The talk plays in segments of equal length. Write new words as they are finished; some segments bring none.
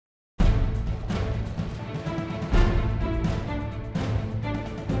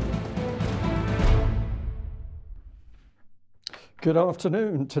Good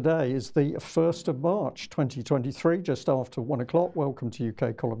afternoon. Today is the 1st of March 2023, just after 1 o'clock. Welcome to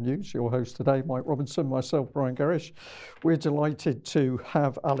UK Column News. Your host today, Mike Robinson, myself, Brian Gerrish. We're delighted to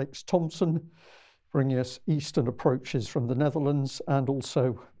have Alex Thompson bringing us Eastern approaches from the Netherlands, and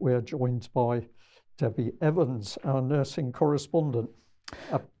also we're joined by Debbie Evans, our nursing correspondent.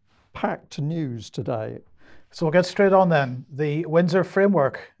 A packed news today. So we'll get straight on then. The Windsor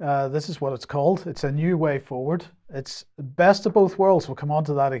Framework, this is what it's called. It's a new way forward. It's the best of both worlds. We'll come on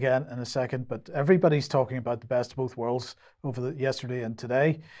to that again in a second, but everybody's talking about the best of both worlds over yesterday and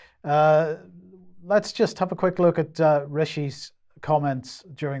today. Let's just have a quick look at Rishi's comments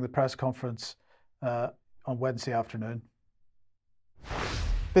during the press conference on Wednesday afternoon.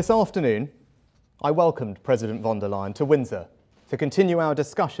 This afternoon, I welcomed President von der Leyen to Windsor to continue our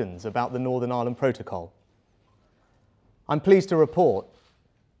discussions about the Northern Ireland Protocol. I'm pleased to report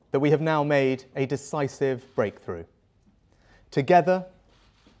that we have now made a decisive breakthrough. Together,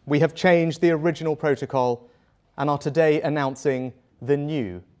 we have changed the original protocol and are today announcing the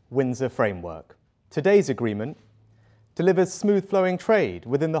new Windsor Framework. Today's agreement delivers smooth-flowing trade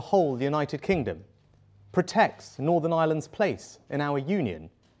within the whole United Kingdom, protects Northern Ireland's place in our union,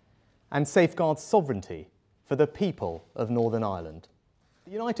 and safeguards sovereignty for the people of Northern Ireland.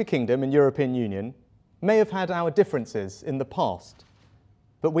 The United Kingdom and European Union may have had our differences in the past,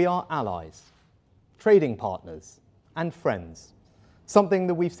 but we are allies, trading partners, and friends, something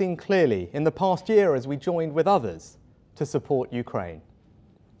that we've seen clearly in the past year as we joined with others to support Ukraine.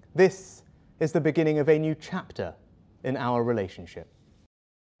 This is the beginning of a new chapter in our relationship.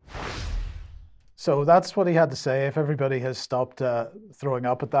 So that's what he had to say. If everybody has stopped throwing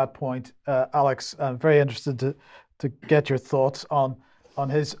up at that point, Alex, I'm very interested to get your thoughts on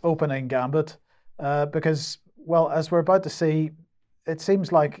his opening gambit. Because, well, as we're about to see, it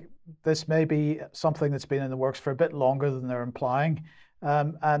seems like this may be something that's been in the works for a bit longer than they're implying.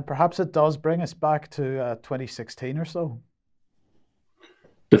 And perhaps it does bring us back to 2016 or so.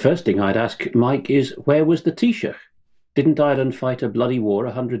 The first thing I'd ask, Mike, is where was the Taoiseach? Didn't Ireland fight a bloody war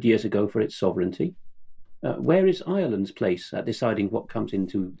 100 years ago for its sovereignty? Where is Ireland's place at deciding what comes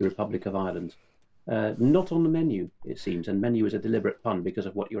into the Republic of Ireland? Not on the menu, it seems, and menu is a deliberate pun because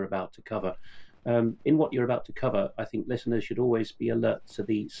of what you're about to cover. In what you're about to cover, I think listeners should always be alert to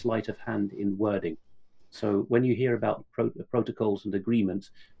the sleight of hand in wording. So when you hear about protocols and agreements,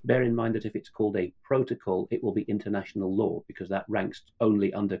 bear in mind that if it's called a protocol, it will be international law because that ranks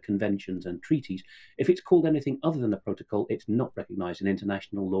only under conventions and treaties. If it's called anything other than a protocol, it's not recognised in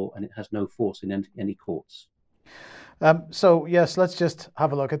international law and it has no force in any courts. So, yes, let's just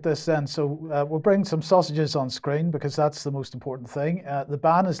have a look at this then. So we'll bring some sausages on screen because that's the most important thing. The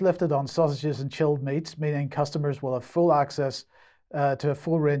ban is lifted on sausages and chilled meats, meaning customers will have full access to a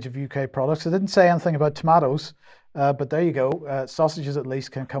full range of UK products. I didn't say anything about tomatoes, but there you go. Sausages at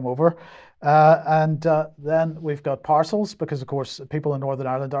least can come over. And then we've got parcels because, of course, people in Northern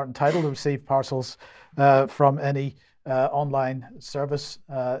Ireland aren't entitled to receive parcels from any online service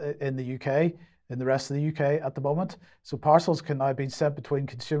in the UK. In the rest of the UK at the moment. So parcels can now be sent between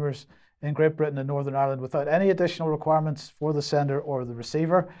consumers in Great Britain and Northern Ireland without any additional requirements for the sender or the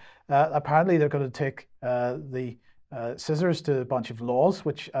receiver. Apparently they're going to take the scissors to a bunch of laws,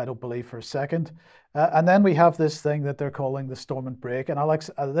 which I don't believe for a second. And then we have this thing that they're calling the Stormont break. And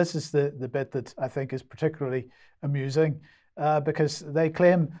Alex, this is the bit that I think is particularly amusing because they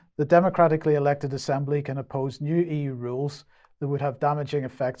claim the democratically elected assembly can oppose new EU rules that would have damaging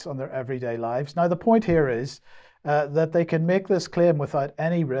effects on their everyday lives. Now, the point here is that they can make this claim without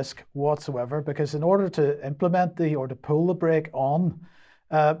any risk whatsoever, because in order to implement or to pull the brake on,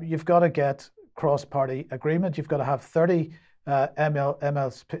 you've got to get cross-party agreement. You've got to have 30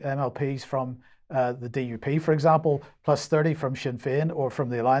 MLPs from the DUP, for example, plus 30 from Sinn Féin or from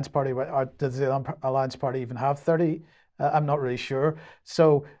the Alliance Party. Does the Alliance Party even have 30? I'm not really sure.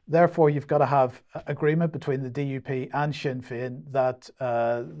 So therefore, you've got to have agreement between the DUP and Sinn Féin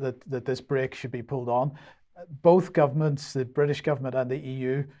that this brake should be pulled on. Both governments, the British government and the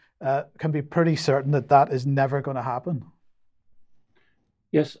EU, can be pretty certain that that is never going to happen.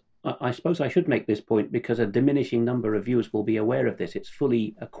 Yes, I suppose I should make this point because a diminishing number of viewers will be aware of this. It's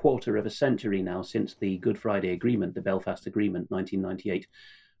fully a quarter of a century now since the Good Friday Agreement, the Belfast Agreement, 1998.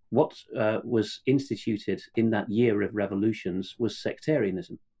 What was instituted in that year of revolutions was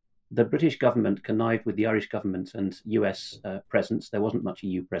sectarianism. The British government connived with the Irish government and US presence. There wasn't much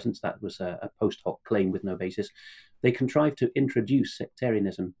EU presence. That was a post hoc claim with no basis. They contrived to introduce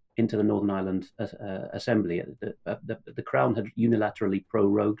sectarianism into the Northern Ireland Assembly. The Crown had unilaterally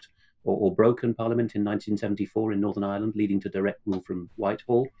prorogued or broken Parliament in 1974 in Northern Ireland, leading to direct rule from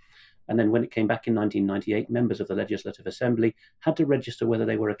Whitehall. And then when it came back in 1998, members of the Legislative Assembly had to register whether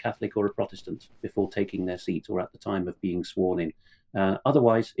they were a Catholic or a Protestant before taking their seat or at the time of being sworn in.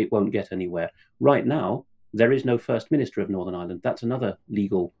 Otherwise, it won't get anywhere. Right now, there is no First Minister of Northern Ireland. That's another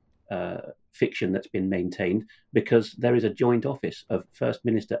legal fiction that's been maintained, because there is a joint office of First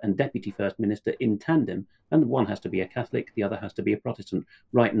Minister and Deputy First Minister in tandem, and one has to be a Catholic, the other has to be a Protestant.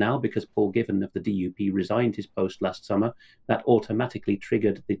 Right now, because Paul Givan of the DUP resigned his post last summer, that automatically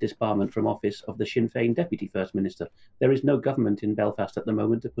triggered the disbarment from office of the Sinn Féin Deputy First Minister. There is no government in Belfast at the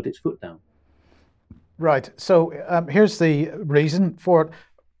moment to put its foot down. Right. So here's the reason for it.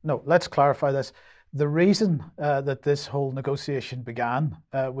 No, let's clarify this. The reason that this whole negotiation began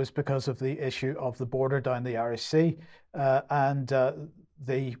was because of the issue of the border down the Irish Sea and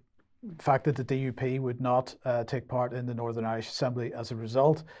the fact that the DUP would not take part in the Northern Irish Assembly as a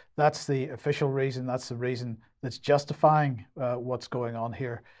result. That's the official reason. That's the reason that's justifying what's going on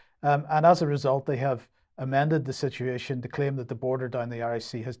here. And as a result, they have amended the situation to claim that the border down the Irish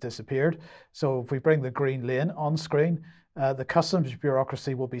Sea has disappeared. So if we bring the green lane on screen, the customs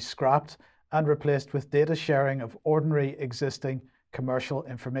bureaucracy will be scrapped and replaced with data sharing of ordinary existing commercial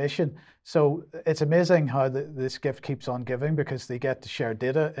information. So it's amazing how this gift keeps on giving, because they get to share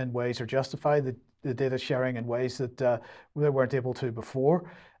data in ways or justify the data sharing in ways that they weren't able to before.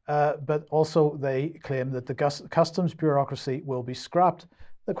 But also they claim that the customs bureaucracy will be scrapped.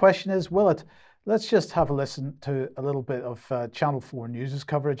 The question is, will it? Let's just have a listen to a little bit of Channel 4 News'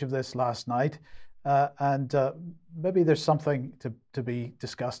 coverage of this last night. And maybe there's something to be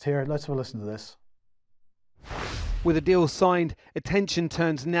discussed here. Let's have a listen to this. With a deal signed, attention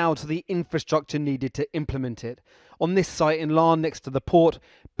turns now to the infrastructure needed to implement it. On this site in Larne, next to the port,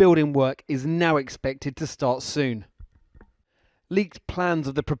 building work is now expected to start soon. Leaked plans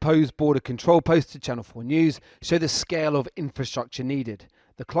of the proposed border control post to Channel 4 News show the scale of infrastructure needed.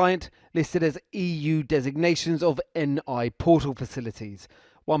 The client listed as EU designations of NI portal facilities.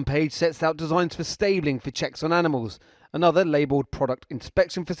 One page sets out designs for stabling for checks on animals. Another, labelled product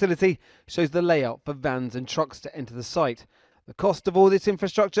inspection facility, shows the layout for vans and trucks to enter the site. The cost of all this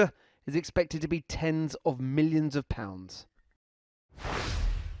infrastructure is expected to be tens of millions of pounds.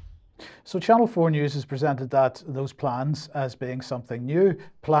 So Channel 4 News has presented those plans as being something new.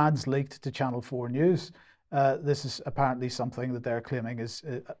 Plans leaked to Channel 4 News. This is apparently something that they're claiming has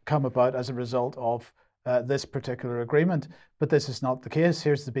come about as a result of this particular agreement, but this is not the case.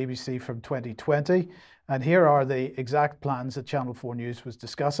 Here's the BBC from 2020, and here are the exact plans that Channel 4 News was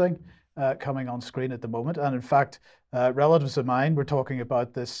discussing, coming on screen at the moment. And in fact, relatives of mine were talking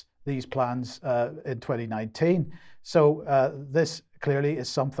about these plans in 2019. So this clearly is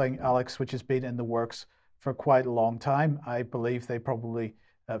something, Alex, which has been in the works for quite a long time. I believe they probably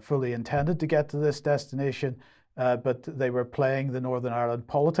fully intended to get to this destination, but they were playing the Northern Ireland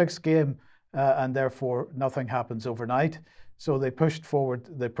politics game, and therefore nothing happens overnight. So they pushed forward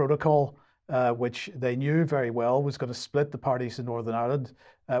the protocol, which they knew very well was going to split the parties in Northern Ireland,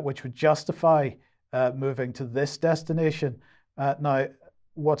 which would justify moving to this destination. Now,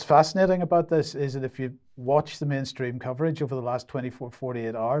 what's fascinating about this is that if you watch the mainstream coverage over the last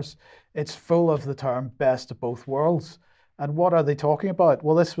 48 hours, it's full of the term best of both worlds. And what are they talking about?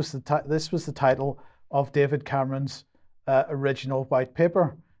 Well, this was the title of David Cameron's original white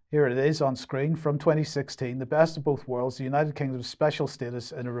paper. Here it is on screen from 2016, The Best of Both Worlds, the United Kingdom's special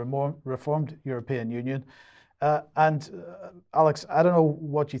status in a reformed European Union. Alex, I don't know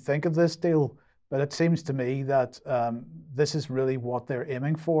what you think of this deal, but it seems to me that this is really what they're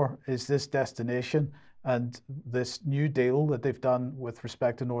aiming for, is this destination, and this new deal that they've done with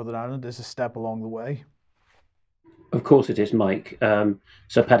respect to Northern Ireland is a step along the way. Of course it is, Mike.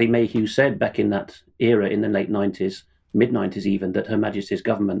 So Paddy Mayhew said back in that era in the late 90s, mid-90s even, that Her Majesty's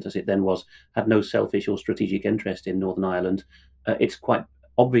government, as it then was, had no selfish or strategic interest in Northern Ireland. It's quite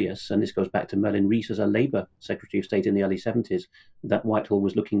obvious, and this goes back to Merlin Rees as a Labour Secretary of State in the early 70s, that Whitehall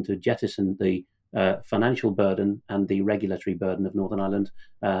was looking to jettison the financial burden and the regulatory burden of Northern Ireland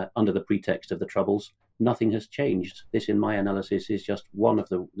under the pretext of the Troubles. Nothing has changed. This, in my analysis, is just one of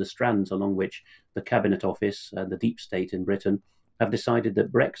the strands along which the Cabinet Office and the deep state in Britain have decided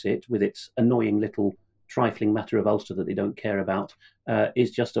that Brexit, with its annoying little trifling matter of Ulster that they don't care about, is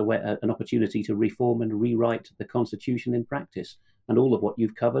just an opportunity to reform and rewrite the Constitution in practice. And all of what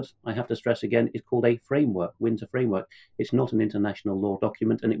you've covered, I have to stress again, is called a framework, Windsor Framework. It's not an international law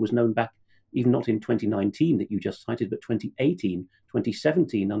document, and it was known back even not in 2019 that you just cited, but 2018,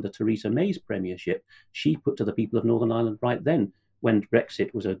 2017 under Theresa May's premiership. She put to the people of Northern Ireland right then, when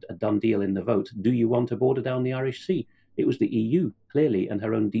Brexit was a done deal in the vote, do you want a border down the Irish Sea? It was the EU, clearly, and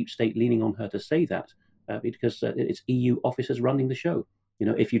her own deep state leaning on her to say that, because it's EU officers running the show.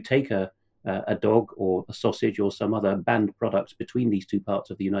 If you take a dog or a sausage or some other banned product between these two parts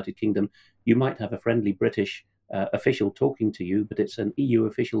of the United Kingdom, you might have a friendly British official talking to you, but it's an EU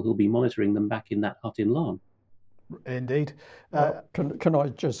official who'll be monitoring them back in that hut in Larne. Indeed. Can I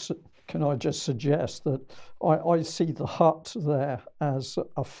just suggest that I see the hut there as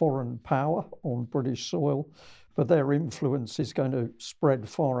a foreign power on British soil, but their influence is going to spread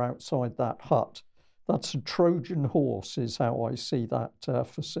far outside that hut. That's a Trojan horse, is how I see that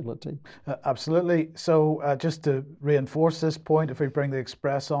facility. Absolutely. So just to reinforce this point, if we bring the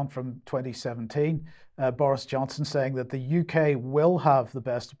Express on from 2017, Boris Johnson saying that the UK will have the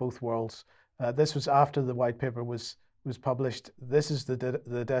best of both worlds. This was after the white paper was published. This is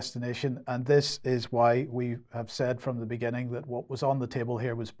the destination, and this is why we have said from the beginning that what was on the table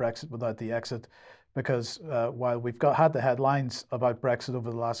here was Brexit without the exit, because while we've had the headlines about Brexit over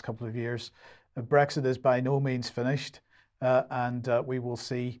the last couple of years, Brexit is by no means finished, and we will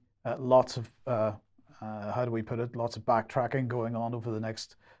see lots of, lots of backtracking going on over the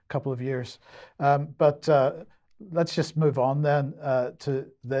next couple of years. But let's just move on then to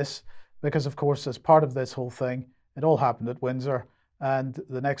this, because of course, as part of this whole thing, it all happened at Windsor. And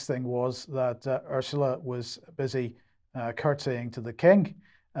the next thing was that Ursula was busy curtsying to the King.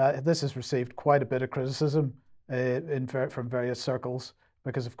 This has received quite a bit of criticism from various circles,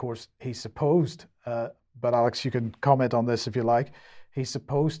 because of course he's supposed, but Alex, you can comment on this if you like, he's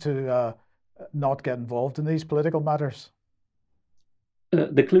supposed to not get involved in these political matters.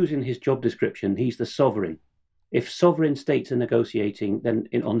 The clue's in his job description. He's the sovereign. If sovereign states are negotiating, then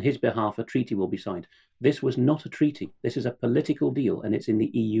on his behalf a treaty will be signed. This was not a treaty. This is a political deal, and it's in the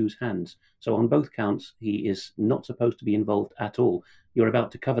EU's hands. So on both counts, he is not supposed to be involved at all. You're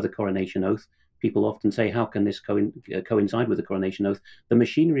about to cover the coronation oath. People often say, how can this coincide with the coronation oath? The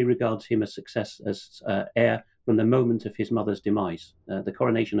machinery regards him as heir from the moment of his mother's demise. The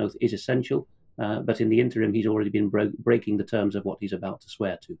coronation oath is essential, but in the interim, he's already been breaking the terms of what he's about to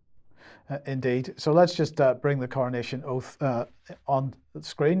swear to. Indeed. So let's just bring the coronation oath on the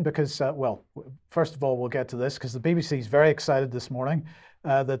screen, because, first of all, we'll get to this, because the BBC is very excited this morning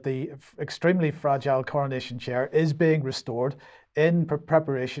that the extremely fragile coronation chair is being restored in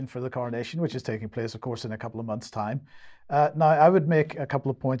preparation for the coronation, which is taking place, of course, in a couple of months' time. Now, I would make a couple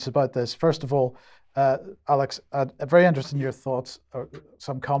of points about this. First of all, Alex, I'm very interested in your thoughts or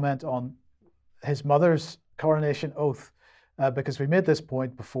some comment on his mother's coronation oath. Because we made this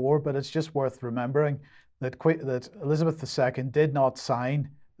point before, but it's just worth remembering that Elizabeth II did not sign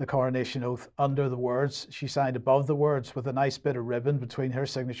the coronation oath under the words. She signed above the words with a nice bit of ribbon between her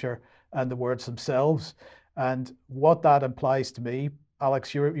signature and the words themselves. And what that implies to me,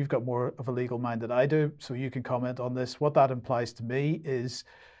 Alex, you've got more of a legal mind than I do, so you can comment on this. What that implies to me is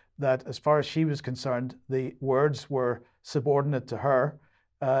that as far as she was concerned, the words were subordinate to her.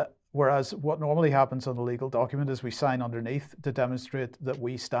 Whereas what normally happens on a legal document is we sign underneath to demonstrate that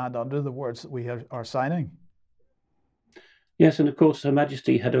we stand under the words that we are signing. Yes, and of course Her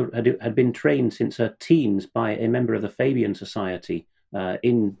Majesty had been trained since her teens by a member of the Fabian Society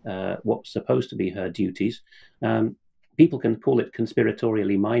in what's supposed to be her duties. People can call it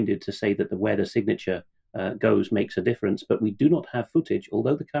conspiratorially minded to say that where the signature goes makes a difference, but we do not have footage,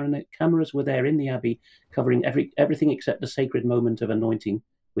 although the cameras were there in the Abbey covering everything except the sacred moment of anointing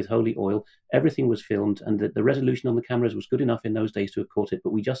with holy oil. Everything was filmed, and the resolution on the cameras was good enough in those days to have caught it,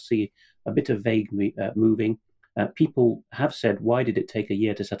 but we just see a bit of vague moving. People have said, why did it take a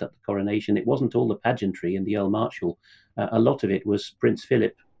year to set up the coronation? It wasn't all the pageantry and the Earl Marshal. A lot of it was Prince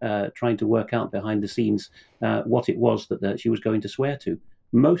Philip trying to work out behind the scenes what it was that she was going to swear to.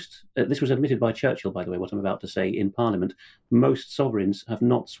 This was admitted by Churchill, by the way, what I'm about to say, in Parliament. Most sovereigns have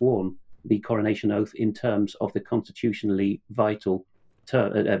not sworn the coronation oath in terms of the constitutionally vital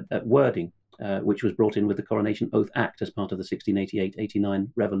wording, which was brought in with the Coronation Oath Act as part of the 1688-89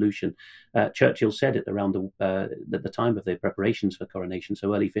 revolution. Churchill said it around the time of the preparations for coronation,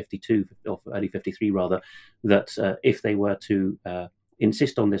 so early 52, or early 53 rather, that if they were to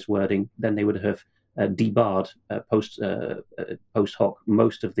insist on this wording, then they would have debarred post hoc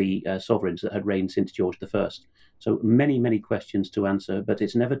most of the sovereigns that had reigned since George I. So many questions to answer, but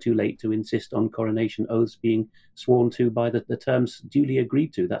it's never too late to insist on coronation oaths being sworn to by the terms duly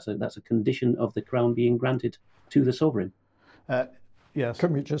agreed to. That's a condition of the crown being granted to the sovereign. Yes.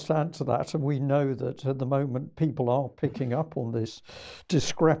 Can we just add to that? And we know that at the moment people are picking up on this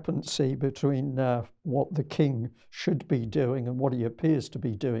discrepancy between what the king should be doing and what he appears to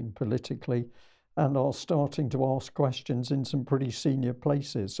be doing politically. and are starting to ask questions in some pretty senior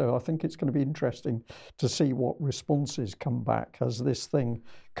places. So I think it's going to be interesting to see what responses come back as this thing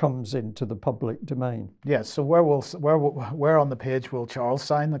comes into the public domain. Yes, so where on the page will Charles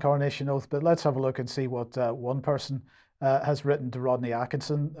sign the coronation oath? But let's have a look and see what one person has written to Rodney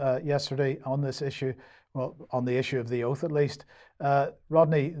Atkinson yesterday on this issue, well, on the issue of the oath at least.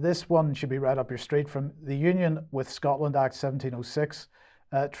 Rodney, this one should be right up your street. From the Union with Scotland Act 1706,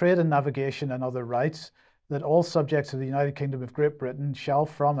 trade and navigation and other rights, that all subjects of the United Kingdom of Great Britain shall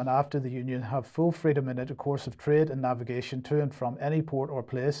from and after the Union have full freedom in intercourse of trade and navigation to and from any port or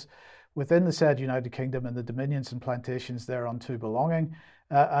place within the said United Kingdom and the dominions and plantations thereunto belonging,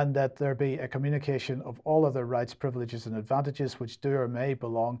 and that there be a communication of all other rights, privileges and advantages which do or may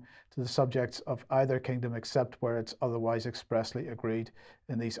belong to the subjects of either kingdom except where it's otherwise expressly agreed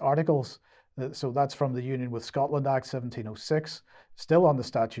in these articles. So that's from the Union with Scotland Act 1706, still on the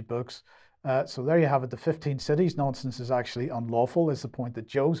statute books. So there you have it. The 15 cities nonsense is actually unlawful, is the point that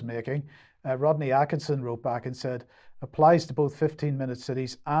Joe's making. Rodney Atkinson wrote back and said, applies to both 15-minute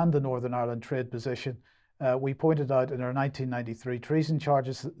cities and the Northern Ireland trade position. We pointed out in our 1993 treason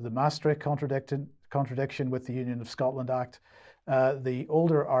charges the Maastricht contradiction with the Union of Scotland Act. The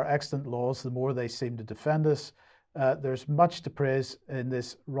older our extant laws, the more they seem to defend us. There's much to praise in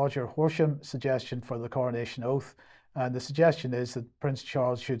this Roger Horsham suggestion for the coronation oath. And the suggestion is that Prince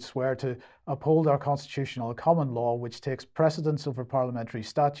Charles should swear to uphold our constitutional common law, which takes precedence over parliamentary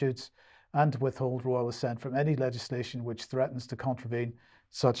statutes, and to withhold royal assent from any legislation which threatens to contravene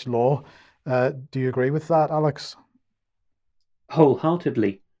such law. Do you agree with that, Alex?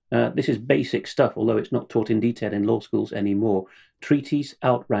 Wholeheartedly. This is basic stuff, although it's not taught in detail in law schools anymore. Treaties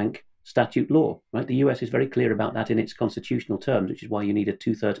outrank statute law, right? The US is very clear about that in its constitutional terms, which is why you need a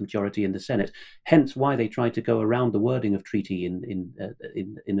 2/3 majority in the Senate. Hence why they try to go around the wording of treaty in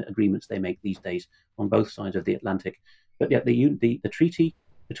agreements they make these days on both sides of the Atlantic. But yet the treaty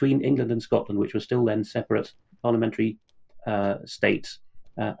between England and Scotland, which was still then separate parliamentary states,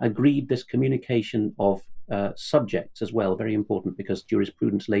 agreed this communication of subjects as well, very important, because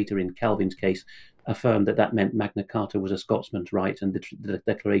jurisprudence later in Calvin's case affirmed that meant Magna Carta was a Scotsman's right and the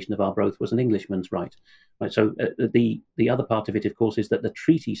Declaration of Arbroath was an Englishman's right. So the other part of it, of course, is that the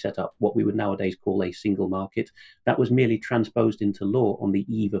treaty set up what we would nowadays call a single market. That was merely transposed into law on the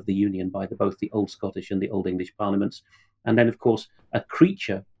eve of the Union by both the Old Scottish and the Old English parliaments. And then, of course, a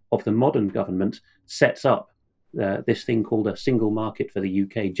creature of the modern government sets up this thing called a single market for the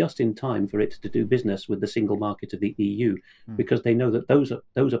UK just in time for it to do business with the single market of the EU, because they know that those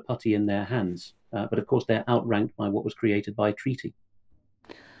are putty in their hands. But of course, they're outranked by what was created by treaty.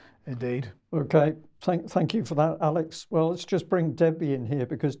 Indeed. Okay, thank you for that, Alex. Well, let's just bring Debbie in here,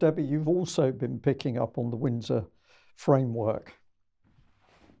 because Debbie, you've also been picking up on the Windsor framework.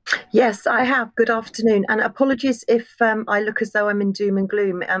 Yes, I have. Good afternoon. And apologies if I look as though I'm in doom and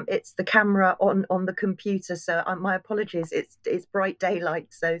gloom. It's the camera on the computer. So my apologies. It's bright daylight.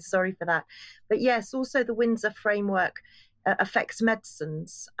 So sorry for that. But yes, also the Windsor framework affects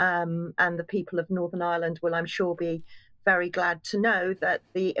medicines. And the people of Northern Ireland will, I'm sure, be very glad to know that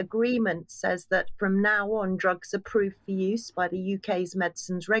the agreement says that from now on, drugs approved for use by the UK's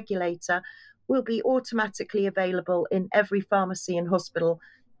medicines regulator will be automatically available in every pharmacy and hospital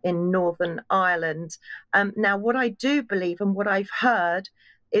in Northern Ireland. Now, what I do believe and what I've heard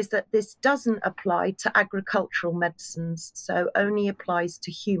is that this doesn't apply to agricultural medicines, so only applies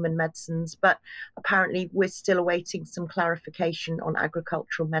to human medicines. But apparently we're still awaiting some clarification on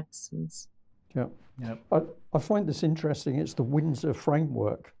agricultural medicines. Yeah. I find this interesting. It's the Windsor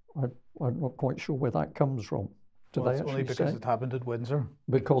framework. I'm not quite sure where that comes from. Do they actually only because it happened at Windsor?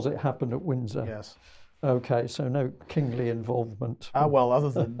 Because it happened at Windsor. Yes. Okay, so no kingly involvement. Well, other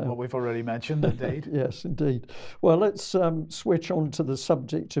than what we've already mentioned, indeed. Yes, indeed. Well, let's switch on to the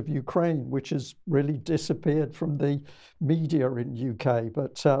subject of Ukraine, which has really disappeared from the media in UK.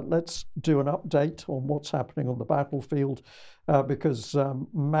 But let's do an update on what's happening on the battlefield, because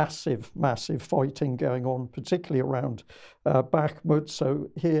massive fighting going on, particularly around Bakhmut. So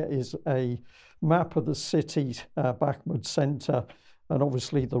here is a map of the city, Bakhmut centre. And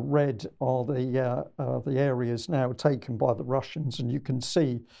obviously the red are the areas now taken by the Russians. And you can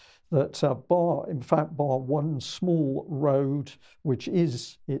see that bar one small road, which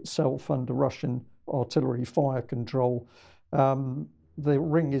is itself under Russian artillery fire control, the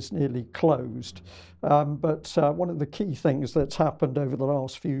ring is nearly closed. But one of the key things that's happened over the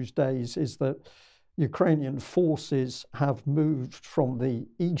last few days is that Ukrainian forces have moved from the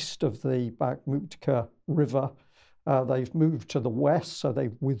east of the Bakhmutka River They've moved to the west, so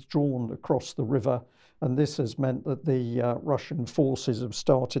they've withdrawn across the river, and this has meant that the Russian forces have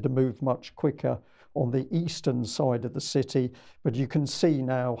started to move much quicker on the eastern side of the city. But you can see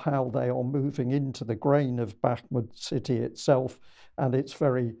now how they are moving into the grain of Bakhmut city itself, and it's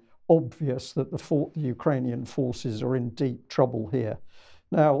very obvious that the Ukrainian forces are in deep trouble here.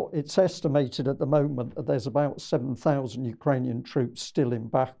 Now, it's estimated at the moment that there's about 7,000 Ukrainian troops still in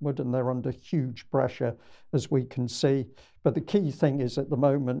Bakhmut, and they're under huge pressure, as we can see. But the key thing is, at the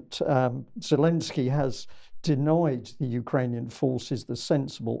moment, Zelensky has denied the Ukrainian forces the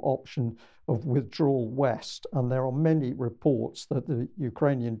sensible option of withdrawal west. And there are many reports that the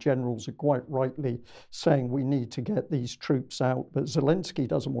Ukrainian generals are quite rightly saying we need to get these troops out. But Zelensky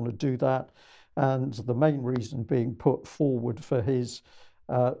doesn't want to do that. And the main reason being put forward for his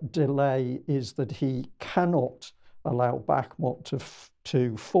delay is that he cannot allow Bakhmut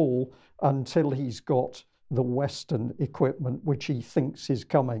to fall until he's got the Western equipment, which he thinks is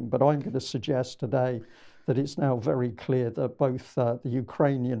coming. But I'm going to suggest today that it's now very clear that both the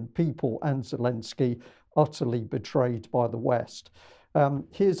Ukrainian people and Zelensky utterly betrayed by the West.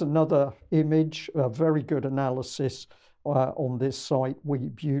 Here's another image, a very good analysis on this site,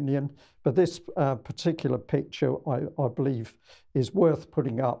 Weeb Union. But this particular picture, I believe, is worth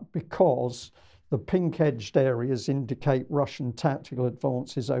putting up because the pink-edged areas indicate Russian tactical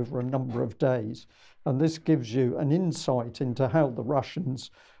advances over a number of days. And this gives you an insight into how the Russians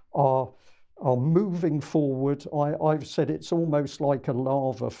are moving forward. I've said it's almost like a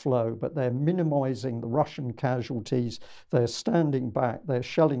lava flow, but they're minimizing the Russian casualties. They're standing back, they're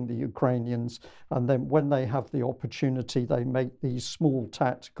shelling the Ukrainians, and then when they have the opportunity, they make these small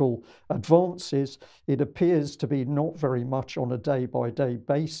tactical advances. It appears to be not very much on a day-by-day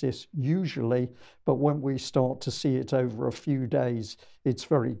basis, usually, but when we start to see it over a few days, it's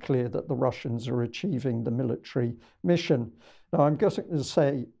very clear that the Russians are achieving the military mission. Now, I'm going to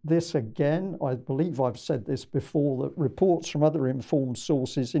say this again. I believe I've said this before, that reports from other informed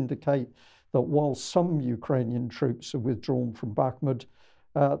sources indicate that while some Ukrainian troops are withdrawn from Bakhmut,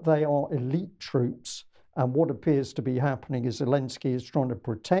 they are elite troops. And what appears to be happening is Zelensky is trying to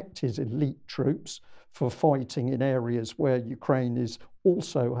protect his elite troops for fighting in areas where Ukraine is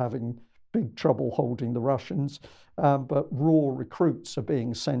also having big trouble holding the Russians, but raw recruits are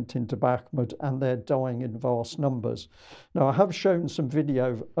being sent into Bakhmut and they're dying in vast numbers. Now, I have shown some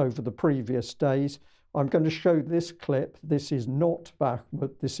video over the previous days. I'm going to show this clip. This is not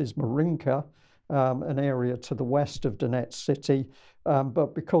Bakhmut, this is Marinka, an area to the west of Donetsk city,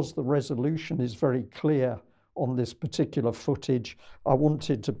 but because the resolution is very clear on this particular footage, I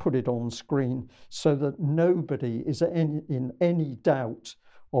wanted to put it on screen so that nobody is in any doubt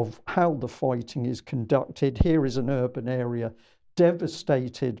of how the fighting is conducted. Here is an urban area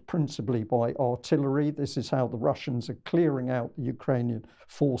devastated principally by artillery. This is how the Russians are clearing out the Ukrainian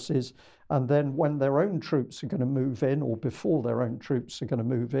forces. And then when their own troops are going to move in, or before their own troops are going to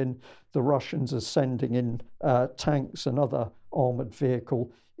move in, the Russians are sending in tanks and other armoured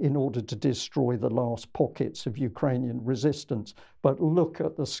vehicle in order to destroy the last pockets of Ukrainian resistance. But look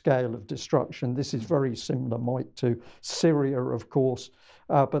at the scale of destruction. This is very similar, Mike, to Syria, of course.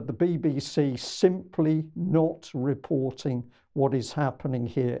 But the BBC simply not reporting what is happening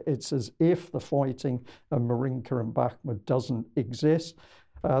here. It's as if the fighting in Marinka and Bakhmut doesn't exist.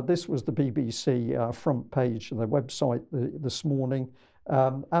 This was the BBC front page of their website this morning.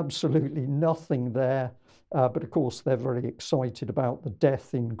 Absolutely nothing there. But of course, they're very excited about the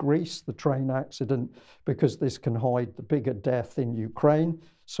death in Greece, the train accident, because this can hide the bigger death in Ukraine.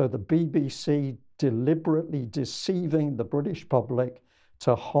 So the BBC deliberately deceiving the British public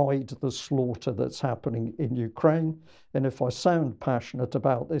to hide the slaughter that's happening in Ukraine. And if I sound passionate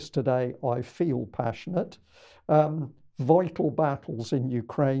about this today, I feel passionate. Vital battles in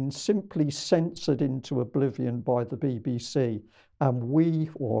Ukraine simply censored into oblivion by the BBC. And we,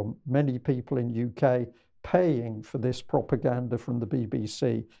 or many people in UK, paying for this propaganda from the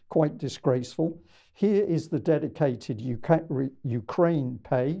BBC. Quite disgraceful. Here is the dedicated Ukraine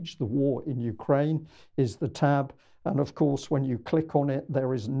page. The war in Ukraine is the tab. And of course, when you click on it,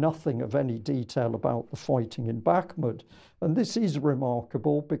 there is nothing of any detail about the fighting in Bakhmut. And this is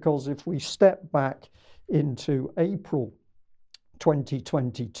remarkable because if we step back into April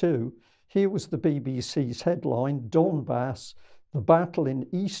 2022, here was the BBC's headline, Donbass, the battle in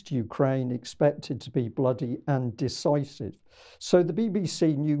East Ukraine expected to be bloody and decisive. So the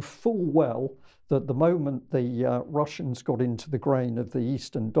BBC knew full well that the moment the Russians got into the grain of the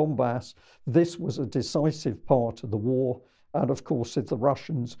eastern Donbass, this was a decisive part of the war. And of course, if the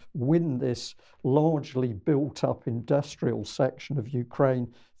Russians win this largely built up industrial section of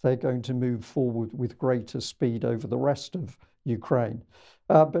Ukraine, they're going to move forward with greater speed over the rest of Ukraine.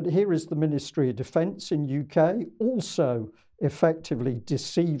 But here is the Ministry of Defence in UK, also effectively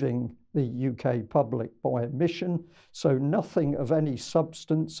deceiving the UK public by omission. So nothing of any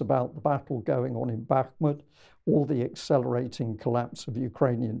substance about the battle going on in Bakhmut or the accelerating collapse of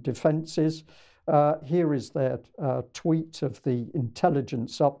Ukrainian defences. Here is their tweet of the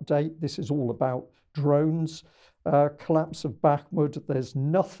intelligence update. This is all about drones. Collapse of Bakhmut, there's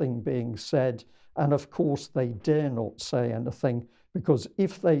nothing being said. And of course, they dare not say anything, because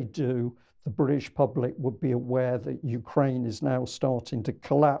if they do, the British public would be aware that Ukraine is now starting to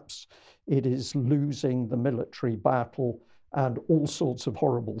collapse. It is losing the military battle, and all sorts of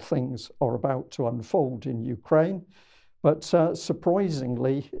horrible things are about to unfold in Ukraine. But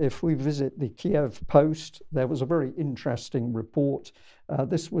surprisingly, if we visit the Kiev Post, there was a very interesting report.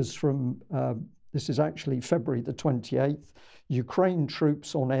 This is actually February the 28th. Ukraine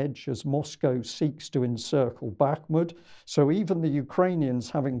troops on edge as Moscow seeks to encircle Bakhmut. So even the Ukrainians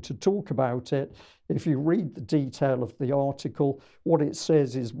having to talk about it, if you read the detail of the article, what it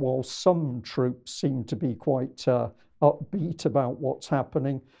says is while some troops seem to be quite upbeat about what's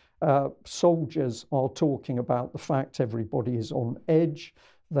happening, soldiers are talking about the fact everybody is on edge.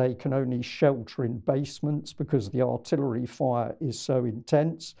 They can only shelter in basements because the artillery fire is so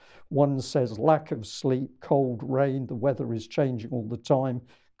intense. One says lack of sleep, cold, rain, the weather is changing all the time,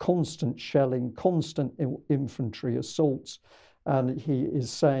 constant shelling, constant infantry assaults. And he is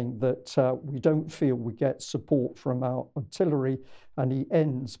saying that we don't feel we get support from our artillery. And he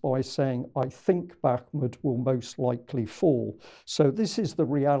ends by saying, I think Bakhmut will most likely fall. So this is the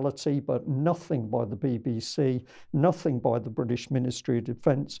reality, but nothing by the BBC, nothing by the British Ministry of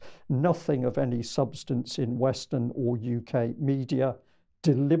Defence, nothing of any substance in Western or UK media,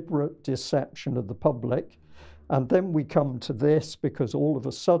 deliberate deception of the public. And then we come to this, because all of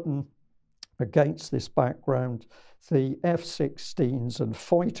a sudden, against this background, the F-16s and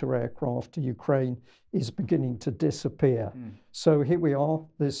fighter aircraft to Ukraine is beginning to disappear. So here we are.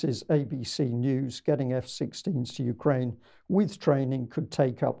 This is ABC News. Getting F-16s to Ukraine with training could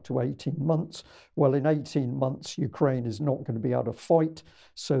take up to 18 months. Well, in 18 months, Ukraine is not going to be able to fight.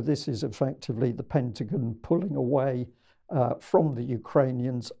 So this is effectively the Pentagon pulling away from the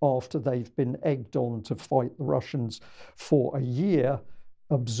Ukrainians after they've been egged on to fight the Russians for a year,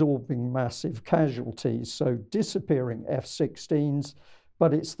 absorbing massive casualties. So disappearing F-16s,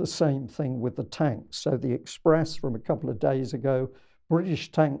 but it's the same thing with the tanks. So the Express from a couple of days ago,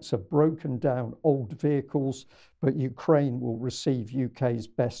 British tanks have broken down old vehicles, but Ukraine will receive UK's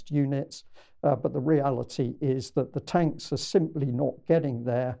best units. But the reality is that the tanks are simply not getting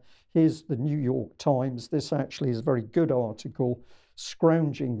there. Here's the New York Times. This actually is a very good article.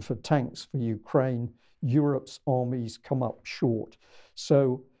 Scrounging for tanks for Ukraine, Europe's armies come up short.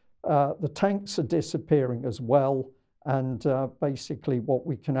 So the tanks are disappearing as well. And basically what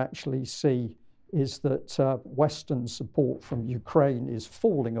we can actually see is that Western support from Ukraine is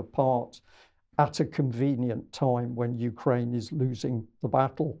falling apart at a convenient time when Ukraine is losing the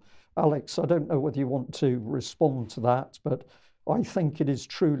battle. Alex, I don't know whether you want to respond to that, but I think it is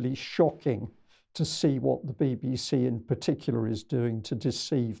truly shocking to see what the BBC in particular is doing to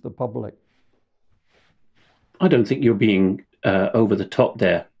deceive the public. I don't think you're being over the top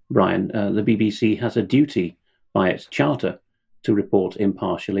there, Brian. The BBC has a duty by its charter to report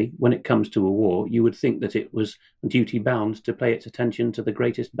impartially. When it comes to a war, you would think that it was duty bound to pay its attention to the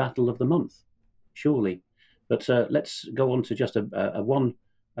greatest battle of the month, surely. But let's go on to just a one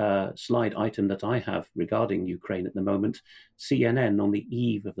slide item that I have regarding Ukraine at the moment. CNN, on the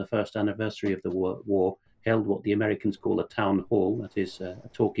eve of the first anniversary of the war, held what the Americans call a town hall, that is a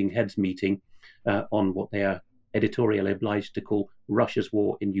talking heads meeting on what they are editorially obliged to call Russia's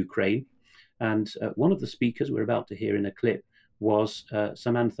war in Ukraine. And one of the speakers we're about to hear in a clip was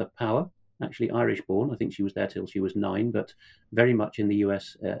Samantha Power, actually Irish-born. I think she was there till she was 9, but very much in the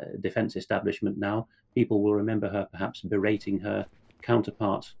US defense establishment now. People will remember her perhaps berating her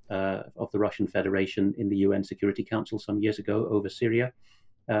counterpart of the Russian Federation in the UN Security Council some years ago over Syria.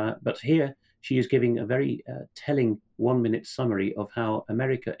 But here she is giving a very telling 1-minute summary of how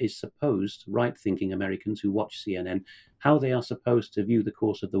America is supposed, right-thinking Americans who watch CNN, how they are supposed to view the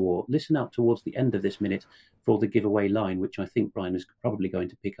course of the war. Listen out towards the end of this minute for the giveaway line, which I think Brian is probably going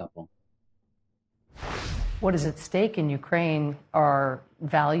to pick up on. What is at stake in Ukraine are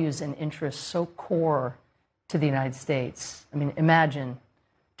values and interests so core to the United States. I mean, imagine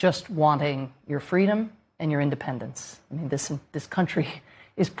just wanting your freedom and your independence. I mean, this country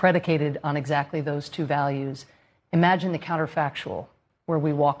is predicated on exactly those two values. Imagine the counterfactual, where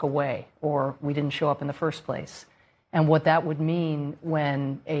we walk away or we didn't show up in the first place. and what that would mean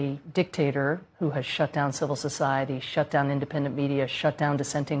when a dictator who has shut down civil society, shut down independent media, shut down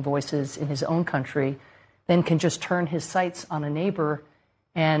dissenting voices in his own country, then can just turn his sights on a neighbor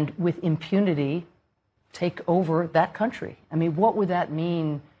and with impunity take over that country. I mean, what would that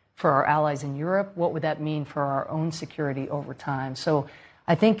mean for our allies in Europe? What would that mean for our own security over time? So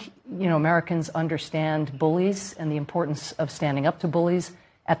I think, Americans understand bullies and the importance of standing up to bullies.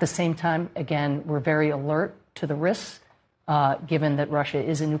 At the same time, again, we're very alert to the risks, given that Russia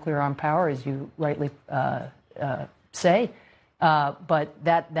is a nuclear armed power, as you rightly say. But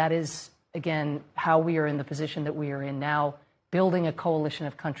that is, again, how we are in the position that we are in now, building a coalition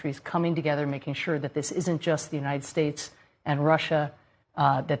of countries coming together, making sure that this isn't just the United States and Russia,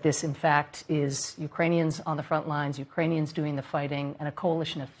 that this, in fact, is Ukrainians on the front lines, Ukrainians doing the fighting, and a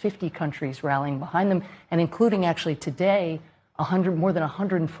coalition of 50 countries rallying behind them, and including actually today more than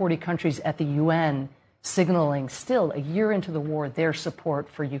 140 countries at the UN signaling still a year into the war their support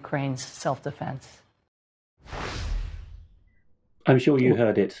for Ukraine's self-defense. I'm sure you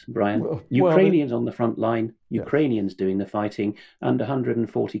heard it, Brian. Ukrainians on the front line, Ukrainians doing the fighting, and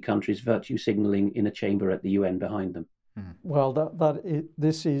 140 countries virtue signaling in a chamber at the UN behind them. Well,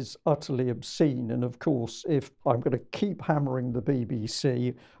 this is utterly obscene. And of course, if I'm going to keep hammering the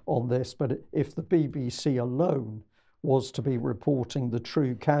BBC on this, but if the BBC alone was to be reporting the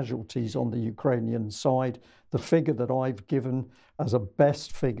true casualties on the Ukrainian side, the figure that I've given as a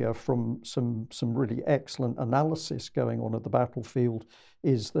best figure from some really excellent analysis going on at the battlefield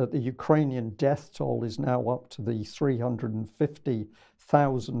is that the Ukrainian death toll is now up to the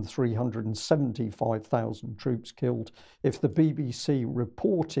 350,000, 375,000 troops killed. If the BBC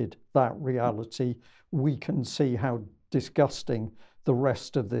reported that reality, we can see how disgusting the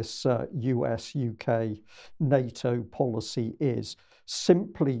rest of this US, UK, NATO policy is.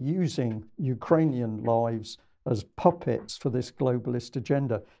 Simply using Ukrainian lives as puppets for this globalist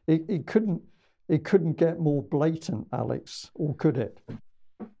agenda. It couldn't get more blatant, Alex, or could it?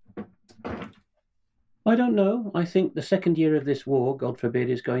 I don't know. I think the second year of this war, God forbid,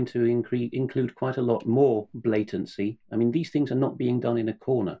 is going to include quite a lot more blatancy. I mean, these things are not being done in a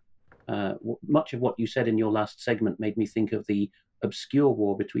corner. Much of what you said in your last segment made me think of the obscure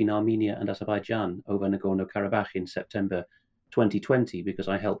war between Armenia and Azerbaijan over Nagorno-Karabakh in September 2020, because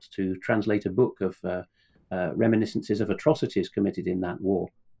I helped to translate a book of reminiscences of atrocities committed in that war,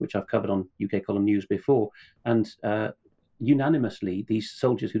 which I've covered on UK Column News before. And unanimously, these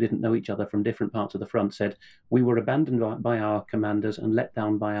soldiers who didn't know each other from different parts of the front said, we were abandoned by our commanders and let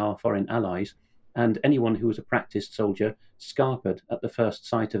down by our foreign allies. And anyone who was a practiced soldier scarpered at the first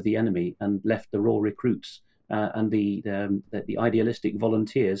sight of the enemy and left the raw recruits and the idealistic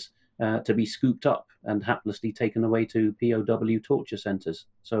volunteers to be scooped up and haplessly taken away to POW torture centres.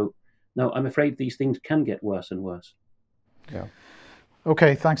 So, no, I'm afraid these things can get worse and worse. Yeah.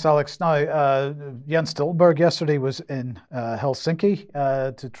 Okay, thanks, Alex. Now, Jens Stoltenberg yesterday was in Helsinki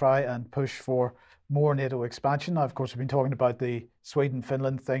to try and push for more NATO expansion. Now, of course, we've been talking about the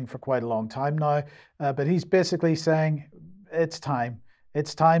Sweden-Finland thing for quite a long time now, but he's basically saying it's time.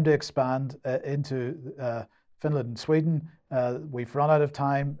 It's time to expand into Finland and Sweden. We've run out of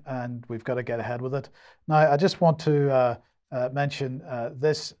time and we've got to get ahead with it. Now, I just want to mention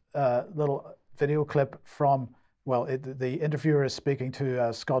this little video clip from, the interviewer is speaking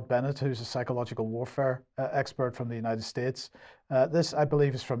to Scott Bennett, who's a psychological warfare expert from the United States. This, I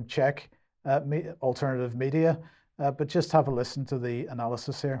believe, is from Czech alternative media, but just have a listen to the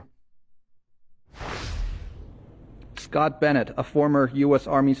analysis here. Scott Bennett, a former U.S.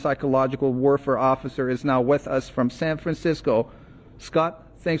 Army psychological warfare officer, is now with us from San Francisco. Scott,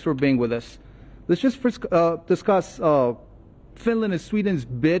 thanks for being with us. Let's just first discuss Finland and Sweden's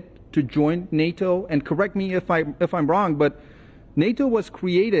bid to join NATO. And correct me if I'm wrong, but NATO was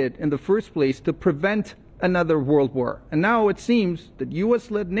created in the first place to prevent another world war. And now it seems that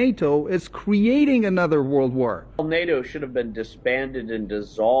U.S.-led NATO is creating another world war. Well, NATO should have been disbanded and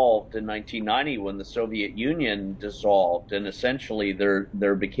dissolved in 1990 when the Soviet Union dissolved, and essentially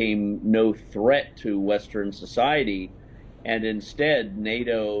there became no threat to Western society, and instead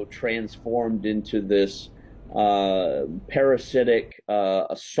NATO transformed into this parasitic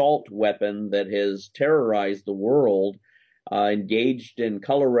assault weapon that has terrorized the world, engaged in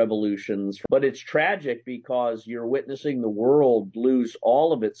color revolutions. But it's tragic because you're witnessing the world lose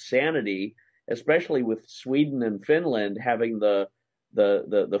all of its sanity, especially with Sweden and Finland having the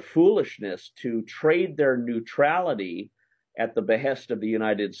foolishness to trade their neutrality at the behest of the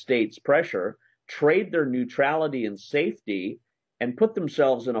United States pressure, trade their neutrality and safety, and put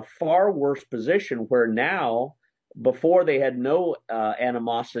themselves in a far worse position where now, before they had no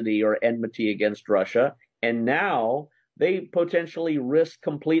animosity or enmity against Russia, And now they potentially risk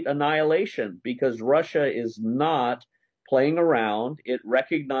complete annihilation because Russia is not playing around. It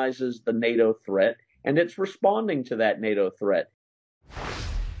recognizes the NATO threat and it's responding to that NATO threat.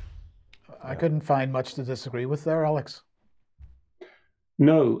 I couldn't find much to disagree with there, Alex.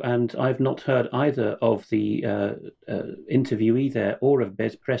 No, and I've not heard either of the interviewee there or of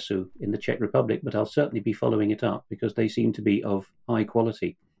Bez Presu in the Czech Republic, but I'll certainly be following it up because they seem to be of high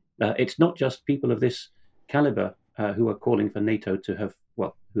quality. It's not just people of this caliber who are calling for NATO to have,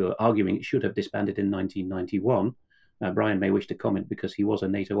 who are arguing it should have disbanded in 1991. Brian may wish to comment because he was a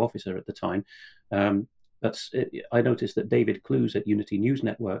NATO officer at the time. But I noticed that David Clues at Unity News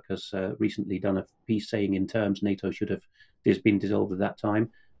Network has recently done a piece saying in terms NATO should have been dissolved at that time.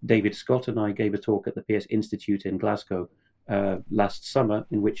 David Scott and I gave a talk at the Pearce Institute in Glasgow last summer,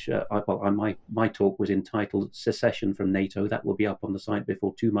 in which my talk was entitled "Secession from NATO." That will be up on the site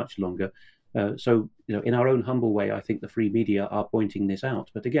before too much longer. So, in our own humble way, I think the free media are pointing this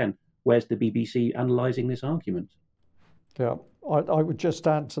out. But again, where's the BBC analysing this argument? Yeah, I would just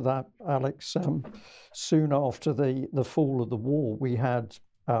add to that, Alex. Soon after the fall of the wall, we had,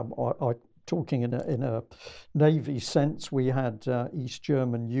 talking in a Navy sense, we had East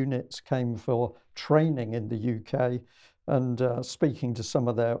German units came for training in the UK, and speaking to some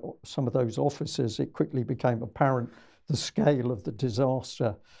of those officers, it quickly became apparent the scale of the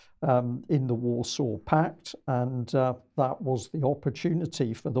disaster in the Warsaw Pact, and that was the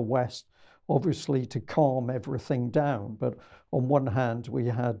opportunity for the West, obviously, to calm everything down. But on one hand, we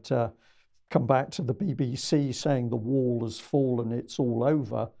had come back to the BBC saying the wall has fallen, it's all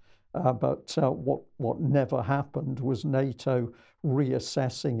over. But what never happened was NATO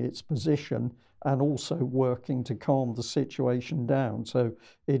reassessing its position and also working to calm the situation down. So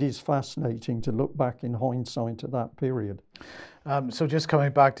it is fascinating to look back in hindsight at that period. So just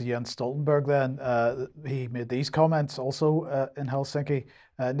coming back to Jens Stoltenberg then, he made these comments also in Helsinki.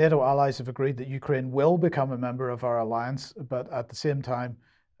 NATO allies have agreed that Ukraine will become a member of our alliance, but at the same time,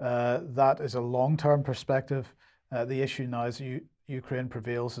 that is a long-term perspective. The issue now is Ukraine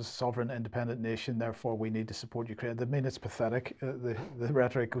prevails as a sovereign independent nation, therefore we need to support Ukraine. I mean, it's pathetic, the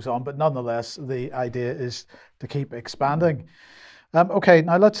rhetoric goes on, but nonetheless, the idea is to keep expanding. Okay,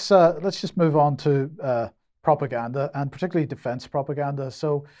 now let's just move on to propaganda, and particularly defense propaganda.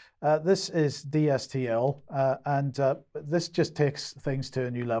 So this is DSTL, and this just takes things to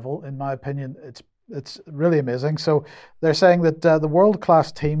a new level. In my opinion, it's really amazing. So they're saying that the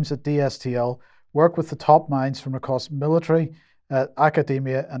world-class teams at DSTL work with the top minds from across military,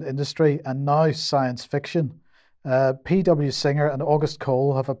 academia and industry, and now science fiction. P.W. Singer and August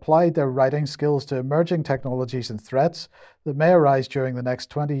Cole have applied their writing skills to emerging technologies and threats that may arise during the next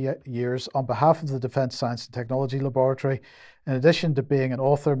 20 years on behalf of the Defence Science and Technology Laboratory. In addition to being an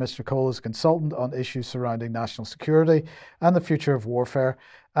author, Mr. Cole is a consultant on issues surrounding national security and the future of warfare,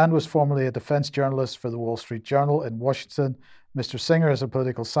 and was formerly a defence journalist for the Wall Street Journal in Washington. Mr. Singer is a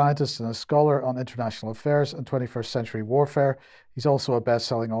political scientist and a scholar on international affairs and 21st century warfare. He's also a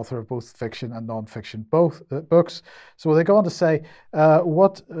best-selling author of both fiction and non-fiction books. So they go on to say,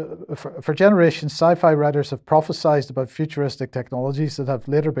 for generations, sci-fi writers have prophesied about futuristic technologies that have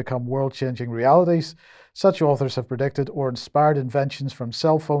later become world-changing realities. Such authors have predicted or inspired inventions from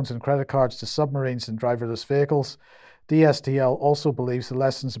cell phones and credit cards to submarines and driverless vehicles. DSTL also believes the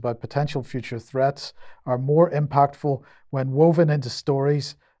lessons about potential future threats are more impactful when woven into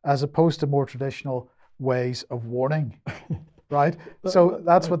stories as opposed to more traditional ways of warning. Right? So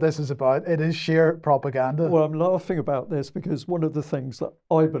that's what this is about. It is sheer propaganda. Well, I'm laughing about this because one of the things that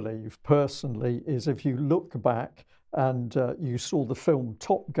I believe personally is if you look back and you saw the film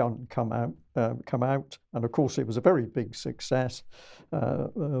Top Gun come out, and of course it was a very big success.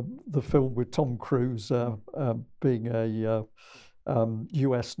 The film with Tom Cruise being a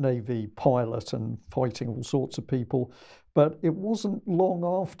US Navy pilot and fighting all sorts of people. But it wasn't long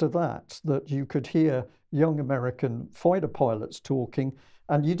after that you could hear young American fighter pilots talking,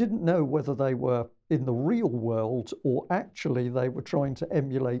 and you didn't know whether they were in the real world or actually they were trying to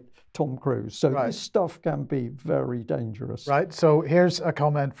emulate Tom Cruise. So This stuff can be very dangerous. Right. So here's a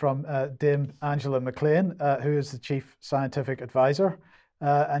comment from Dame Angela McLean, who is the Chief Scientific Advisor.